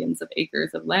and millions of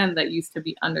acres of land that used to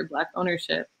be under Black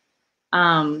ownership,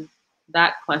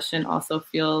 that question also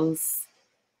feels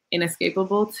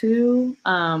inescapable too.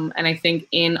 And I think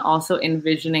in also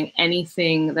envisioning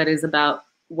anything that is about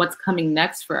what's coming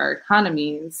next for our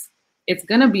economies, it's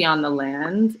going to be on the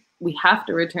land. We have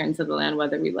to return to the land,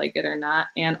 whether we like it or not.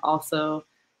 And also,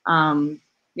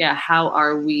 how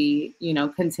are we, you know,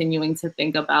 continuing to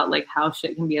think about like how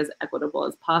shit can be as equitable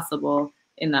as possible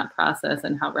in that process,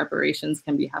 and how reparations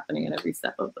can be happening at every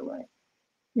step of the way.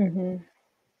 Mm-hmm.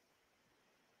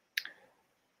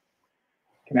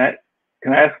 Can I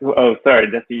ask? Oh, sorry,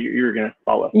 Desi, you were gonna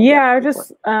follow up. Yeah, I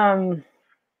just I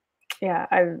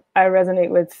resonate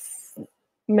with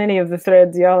many of the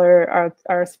threads y'all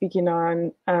are speaking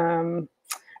on.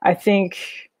 I think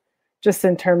just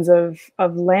in terms of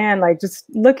land, like just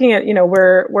looking at, you know,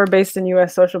 we're based in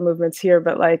U.S. social movements here,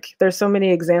 but like there's so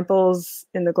many examples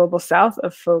in the global South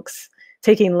of folks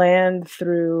taking land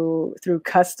through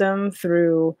custom,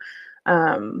 through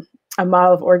a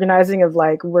model of organizing of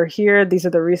like, we're here, these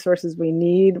are the resources we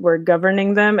need, we're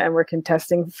governing them, and we're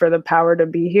contesting for the power to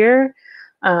be here,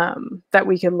 that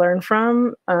we can learn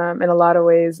from in a lot of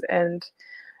ways. And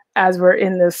as we're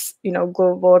in this, you know,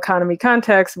 global economy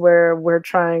context where we're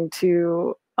trying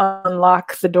to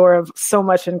unlock the door of so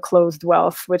much enclosed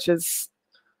wealth, which is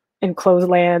enclosed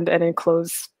land and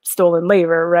enclosed stolen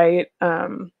labor, right?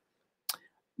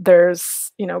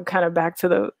 There's, you know, kind of back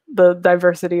to the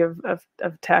diversity of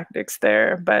tactics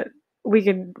there, but we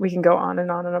can go on and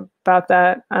about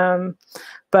that.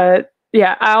 But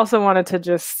yeah, I also wanted to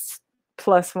just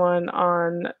plus one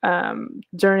on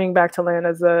journeying back to land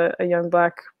as a young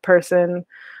Black person,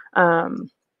 and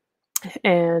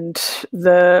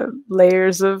the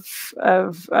layers of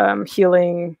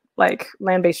healing, like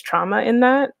land-based trauma in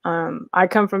that. I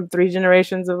come from 3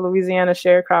 generations of Louisiana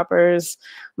sharecroppers.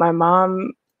 My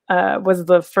mom was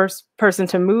the first person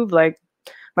to move. Like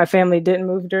my family didn't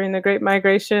move during the Great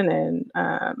Migration, and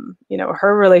you know,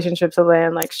 her relationship to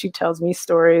land, like she tells me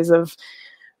stories of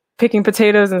picking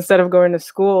potatoes instead of going to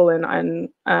school, and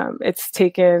it's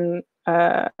taken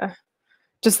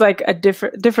just like a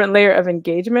different layer of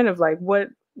engagement of like what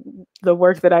the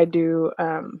work that I do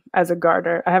as a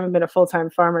gardener. I haven't been a full-time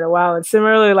farmer in a while, and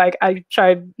similarly, like I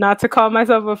tried not to call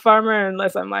myself a farmer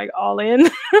unless I'm like all in.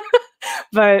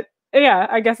 But yeah,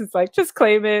 I guess it's like just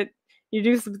claim it. You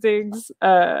do some things,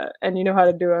 and you know how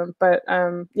to do them. But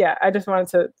yeah, I just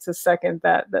wanted to second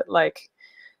that like,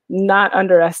 not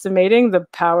underestimating the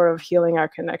power of healing our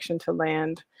connection to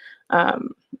land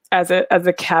as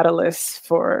a catalyst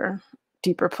for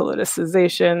deeper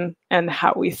politicization and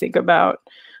how we think about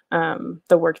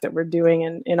the work that we're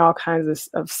doing in all kinds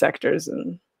of sectors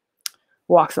and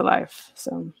walks of life.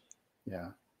 So, yeah,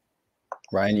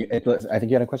 Ryan, I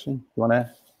think you had a question. You want to?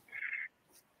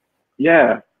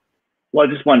 Yeah, well,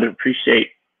 I just wanted to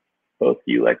appreciate both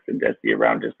you, Lex and Desi,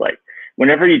 around just like,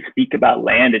 whenever you speak about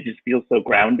land, it just feels so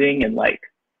grounding and like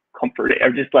comforting, or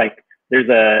just like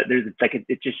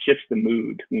it just shifts the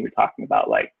mood when we're talking about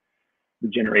like the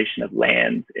generation of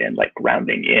land and like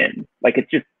grounding in. Like it's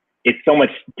so much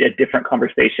a different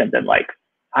conversation than like,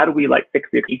 how do we like fix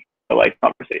the like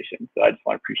conversation. So I just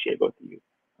want to appreciate both of you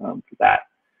for that.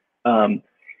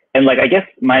 And like, I guess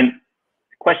my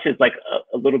question is like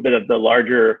a little bit of the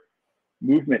larger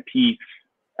movement piece.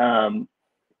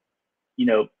 You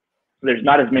know, there's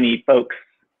not as many folks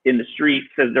in the streets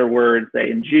as there were, say,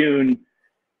 in June,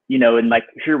 you know, and like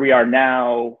here we are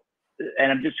now.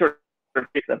 And I'm just sort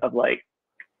of like,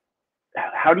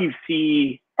 how do you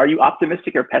see, are you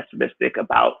optimistic or pessimistic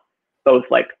about both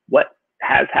like what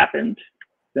has happened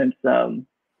since,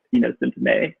 since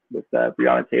May with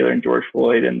Breonna Taylor and George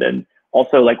Floyd, and then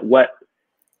also like what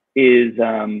is,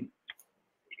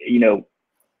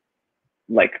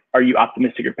 like, are you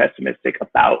optimistic or pessimistic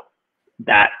about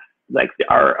that, like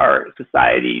our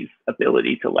society's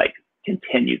ability to like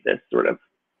continue this sort of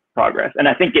progress? And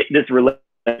I think this relates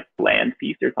to the land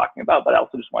piece you're talking about, but I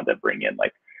also just wanted to bring in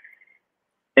like,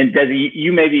 and Desi,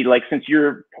 you maybe like, since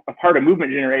you're a part of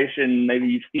movement generation, maybe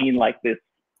you've seen like this,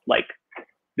 like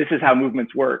this is how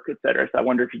movements work, et cetera. So I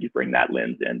wonder if you could bring that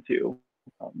lens in too.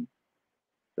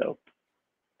 So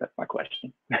that's my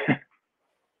question.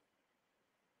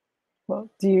 Well,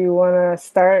 do you want to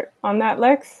start on that,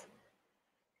 Lex?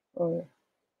 Or...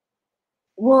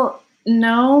 Well,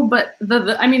 no, but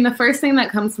the first thing that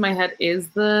comes to my head is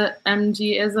the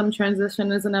MG-ism,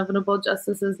 transition is inevitable,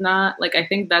 justice is not. Like, I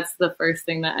think that's the first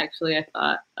thing that actually I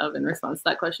thought of in response to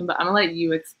that question, but I'm gonna let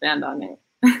you expand on it.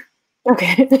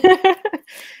 Okay.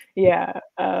 Yeah.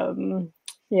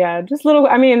 Yeah, just little,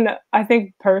 I mean, I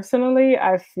think personally,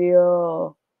 I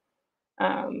feel,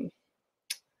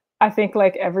 I think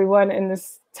like everyone in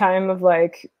this time of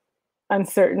like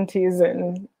uncertainties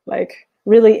and like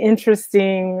really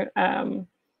interesting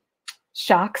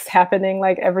shocks happening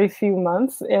like every few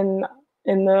months in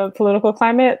the political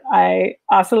climate, I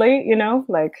oscillate,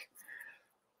 like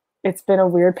it's been a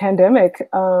weird pandemic.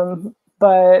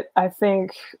 But I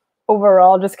think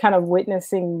overall, just kind of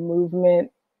witnessing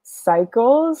movement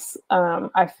cycles,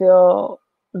 I feel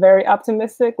very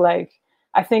optimistic. Like,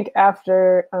 I think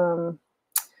after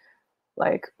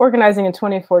like organizing in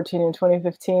 2014 and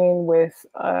 2015 with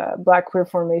Black queer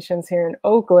formations here in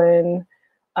Oakland,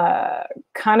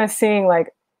 kind of seeing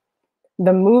like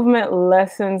the movement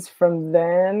lessons from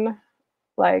then,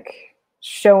 like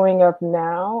showing up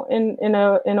now in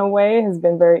a way has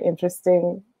been very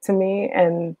interesting to me.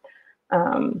 And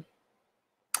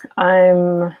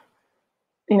I'm,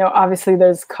 obviously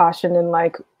there's caution in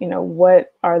like,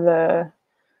 what are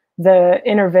the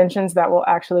interventions that will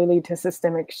actually lead to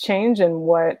systemic change, and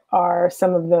what are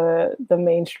some of the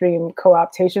mainstream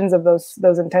co-optations of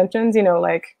those intentions,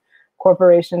 like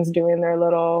corporations doing their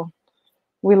little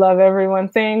we love everyone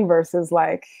thing versus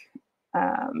like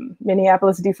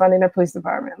Minneapolis defunding their police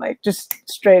department, like just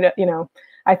straight up,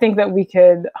 I think that we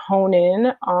could hone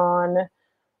in on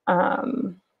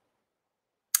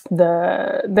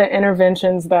the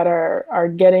interventions that are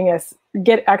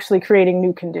actually creating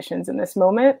new conditions in this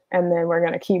moment, and then we're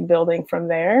going to keep building from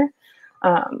there.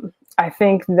 I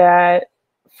think that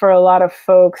for a lot of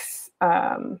folks,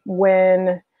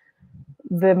 when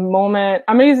the moment,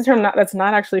 I'm going to use the term that's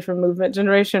not actually from movement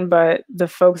generation, but the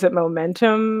folks at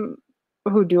Momentum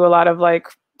who do a lot of like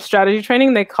strategy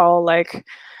training, they call like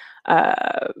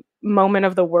moment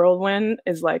of the whirlwind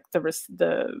is like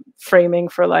the framing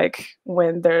for like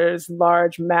when there's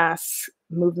large mass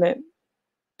movement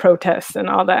protests and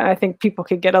all that. And I think people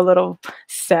could get a little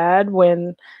sad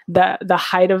when the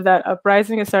height of that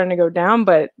uprising is starting to go down,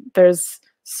 but there's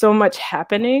so much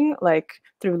happening like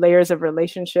through layers of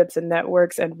relationships and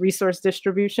networks and resource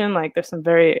distribution. Like there's some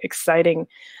very exciting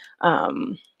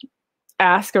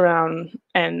ask around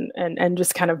and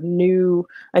just kind of new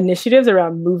initiatives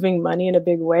around moving money in a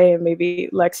big way. And maybe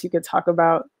Lex, you could talk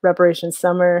about Reparations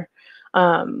Summer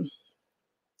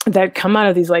that come out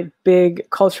of these like big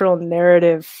cultural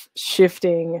narrative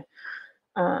shifting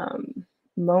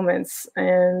moments.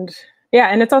 And yeah,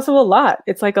 and it's also a lot.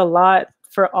 It's like a lot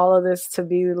for all of this to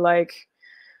be like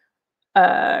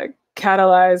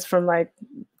catalyzed from like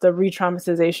the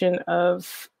re-traumatization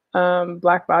of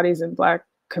Black bodies and Black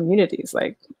communities.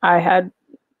 Like I had,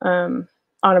 on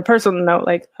a personal note,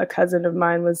 like a cousin of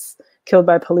mine was killed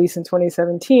by police in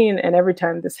 2017. And every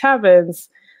time this happens,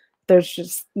 there's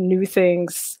just new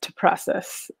things to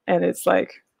process. And it's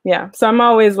like, yeah. So I'm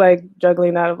always like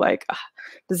juggling that of like,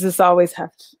 does this always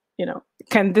have to,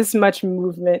 can this much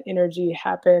movement energy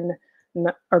happen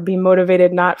or be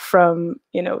motivated not from,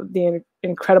 the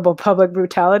incredible public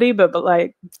brutality, but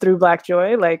like through Black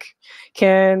joy? Like,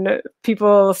 can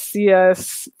people see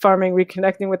us farming,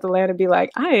 reconnecting with the land and be like,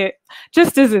 I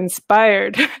just as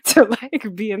inspired to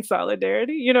like be in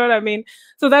solidarity? You know what I mean?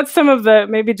 So that's some of the,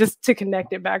 maybe just to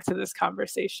connect it back to this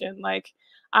conversation. Like,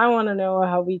 I want to know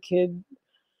how we could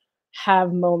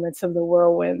have moments of the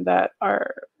whirlwind that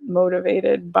are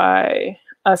motivated by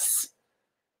us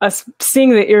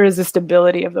seeing the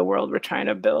irresistibility of the world we're trying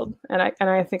to build. And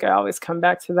I think I always come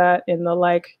back to that in the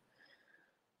like,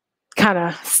 kind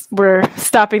of, we're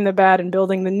stopping the bad and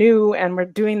building the new, and we're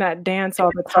doing that dance all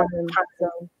the time.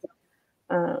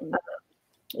 So,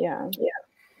 yeah.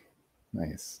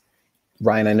 Nice.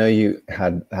 Ryan, I know you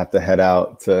have to head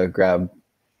out to grab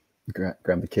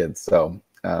the kids, so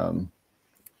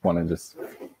want to just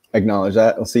acknowledge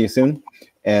that. I'll see you soon,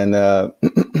 and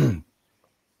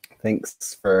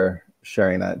thanks for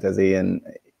sharing that, Desi. And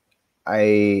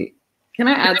can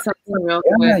I add something real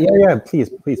quick? Yeah. Please.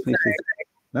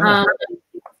 No.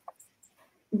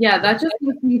 Yeah, that just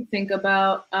makes me think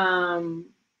about.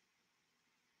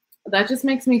 That just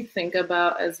makes me think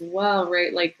about as well,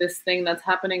 right? Like this thing that's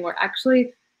happening where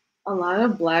actually a lot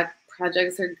of Black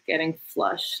projects are getting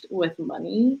flushed with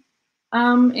money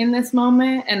in this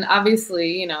moment. And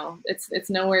obviously, you know, it's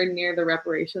nowhere near the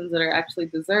reparations that are actually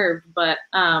deserved. But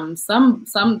some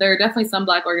there are definitely some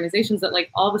Black organizations that like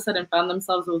all of a sudden found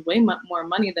themselves with way more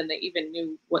money than they even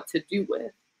knew what to do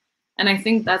with. And I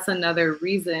think that's another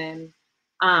reason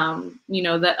you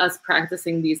know, that us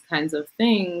practicing these kinds of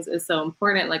things is so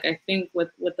important. Like, I think with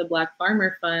the Black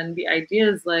Farmer Fund, the idea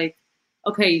is like,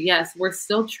 okay, yes, we're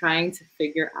still trying to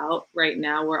figure out right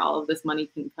now where all of this money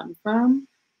can come from,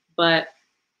 but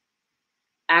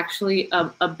actually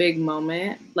a big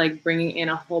moment, like bringing in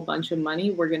a whole bunch of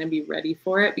money, we're going to be ready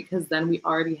for it because then we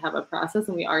already have a process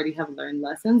and we already have learned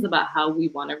lessons about how we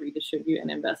want to redistribute and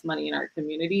invest money in our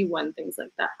community when things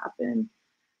like that happen.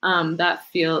 That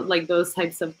feel like those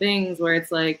types of things where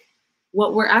it's like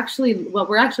what we're actually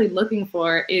looking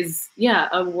for is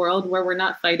a world where we're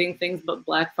not fighting things, but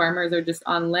Black farmers are just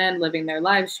on land living their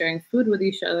lives, sharing food with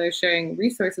each other, sharing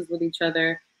resources with each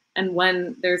other. And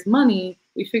when there's money,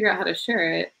 we figure out how to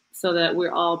share it so that we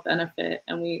all benefit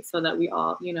and so that we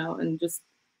all, you know, and just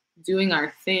doing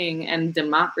our thing, and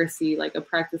democracy, like a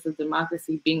practice of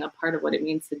democracy being a part of what it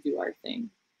means to do our thing.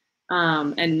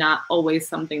 And not always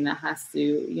something that has to,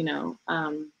 you know,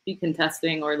 be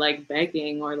contesting or like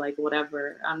begging or like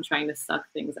whatever. I'm trying to suck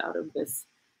things out of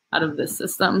this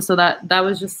system. So that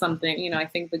was just something, you know, I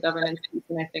think the governance piece,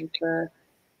 and I think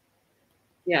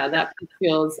that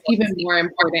feels even more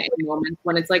important in moments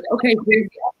when it's like, okay, here's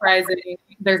the uprising.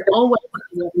 There's always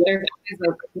a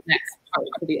next part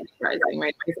to the uprising,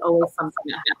 right? There's always something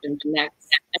that happens next.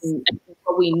 And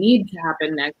what we need to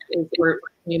happen next is for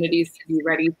communities to be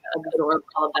ready to absorb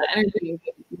all of that energy and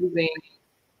get moving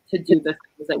to do the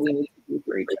things that we need to do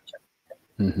for each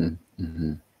other. Mm-hmm,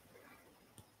 mm-hmm.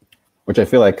 Which I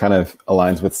feel like kind of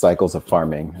aligns with cycles of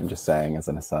farming. I'm just saying as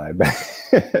an aside,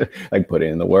 like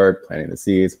putting in the work, planting the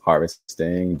seeds,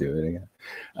 harvesting, doing it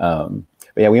again.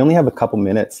 But yeah, we only have a couple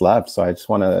minutes left. So I just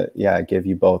want to, give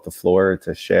you both the floor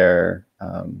to share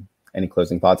any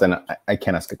closing thoughts. And I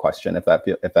can ask a question if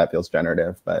that feels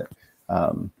generative, but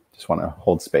just want to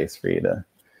hold space for you to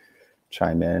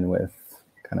chime in with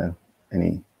kind of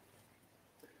any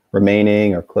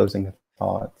remaining or closing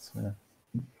thoughts. Yeah.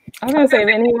 I was gonna say, if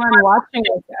anyone watching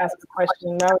wants to ask a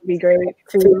question, that would be great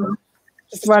too.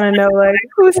 Just want to know, like,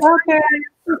 who's out there?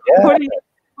 Yeah.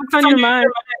 What's on your mind?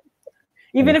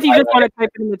 Even if you just want to type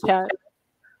it in the chat.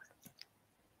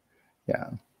 Yeah.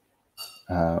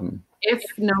 If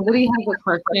nobody has a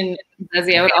question,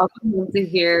 Desi, I would also love to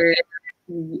hear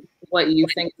what you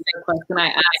think of the question I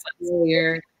asked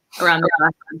earlier around the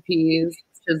Black IPs,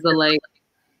 which is the like,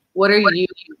 what do you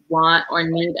want or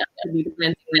need us to be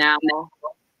planting now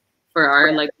for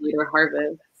our like later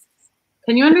harvest?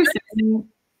 Can you understand?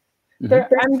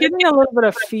 I'm getting a little bit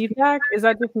of feedback. Is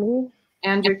that just me?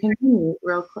 Andrew, can you mute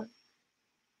real quick?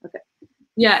 Okay.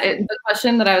 Yeah, the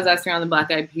question that I was asking on the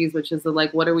Black Eyed Peas, which is the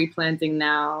like, what are we planting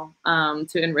now to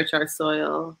enrich our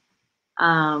soil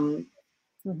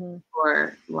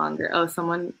for longer? Oh,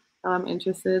 someone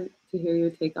interested to hear your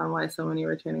take on why so many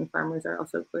returning farmers are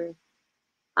also queer.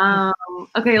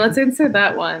 Okay, let's answer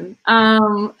that one.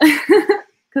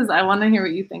 Because I want to hear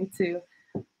what you think too.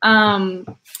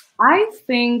 I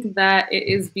think that it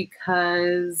is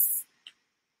because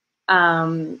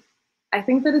I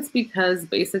think that it's because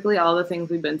basically all the things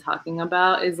we've been talking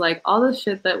about is like all the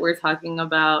shit that we're talking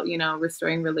about, you know,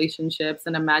 restoring relationships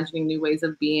and imagining new ways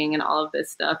of being and all of this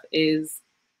stuff is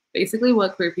basically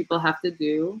what queer people have to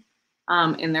do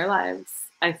in their lives.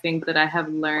 I think that I have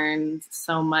learned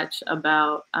so much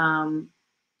about,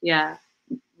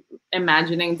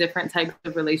 imagining different types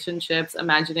of relationships,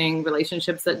 imagining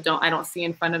relationships that I don't see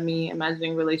in front of me,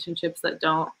 imagining relationships that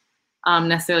don't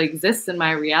necessarily exist in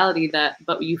my reality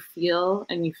but you feel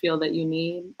and you feel that you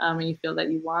need and you feel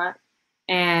that you want.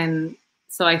 And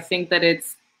so I think that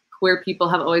it's queer people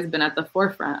have always been at the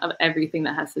forefront of everything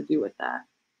that has to do with that.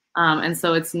 And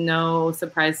so it's no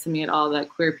surprise to me at all that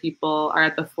queer people are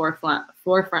at the forefront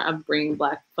of bringing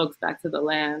Black folks back to the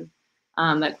land.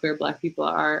 That queer Black people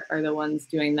are the ones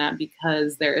doing that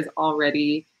because there is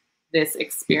already this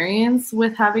experience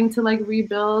with having to like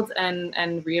rebuild and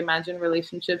reimagine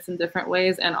relationships in different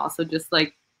ways, and also just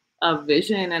like a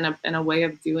vision and a way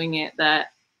of doing it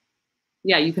that,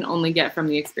 yeah, you can only get from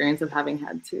the experience of having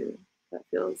had to. That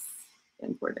feels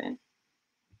important.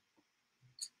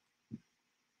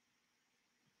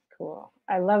 Cool.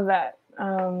 I love that.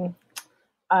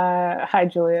 Hi,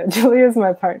 Julia. Julia's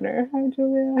my partner. Hi,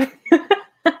 Julia.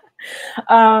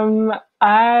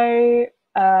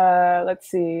 Let's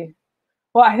see.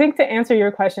 Well, I think to answer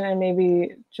your question and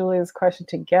maybe Julia's question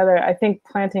together, I think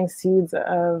planting seeds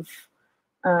of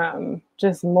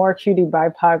just more QD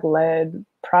BIPOC-led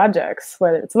projects,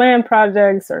 whether it's land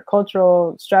projects or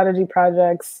cultural strategy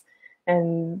projects,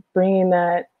 and bringing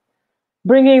the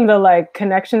like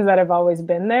connections that have always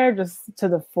been there just to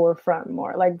the forefront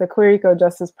more. Like the Queer Eco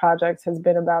Justice Project has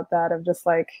been about that, of just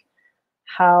like,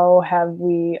 how have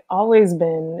we always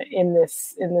been in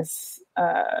this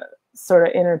sort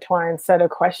of intertwined set of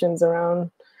questions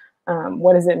around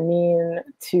what does it mean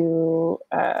to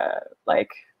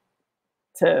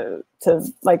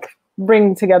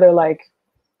bring together like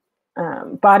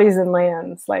bodies and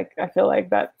lands. Like I feel like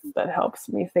that helps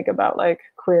me think about like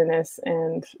queerness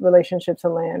and relationships to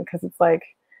land, because it's like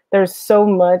there's so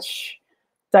much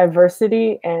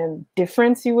diversity and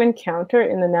difference you encounter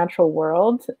in the natural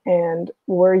world, and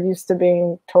we're used to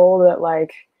being told that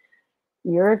like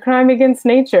you're a crime against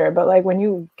nature, but like when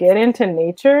you get into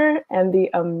nature and the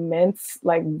immense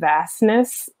like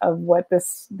vastness of what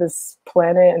this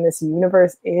planet and this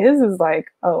universe is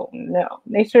like, oh no,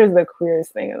 nature is the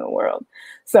queerest thing in the world.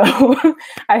 So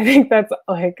I think that's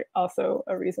like also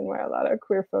a reason why a lot of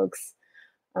queer folks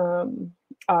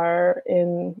are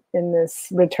in this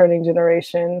returning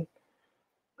generation.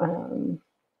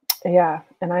 Yeah,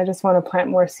 and I just want to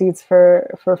plant more seeds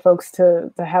for folks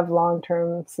to have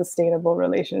long-term sustainable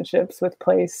relationships with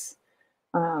place,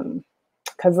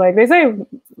 because like they say,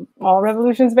 all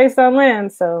revolutions based on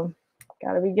land, so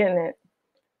gotta be getting it.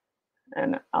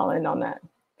 And I'll end on that.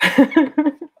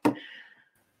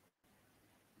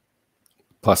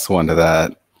 Plus one to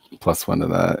that.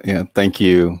 Yeah, thank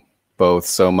you both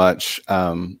so much.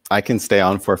 I can stay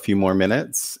on for a few more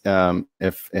minutes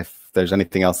if there's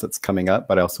anything else that's coming up,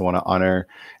 but I also want to honor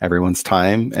everyone's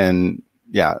time. And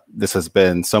yeah, this has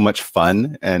been so much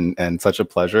fun and such a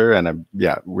pleasure. And I'm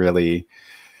really,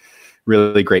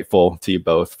 really grateful to you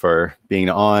both for being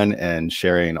on and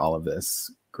sharing all of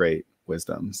this great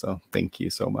wisdom. So thank you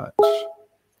so much.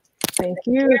 Thank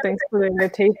you. Thanks for the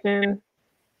invitation.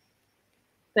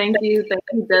 Thank you,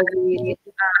 Desi.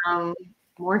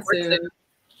 More soon.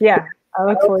 Yeah, I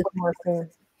look forward to more soon.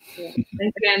 Yeah.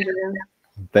 Thank you, Andrew.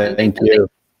 Thank you,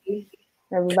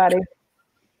 everybody.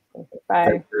 Bye.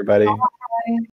 Thanks, everybody. Bye.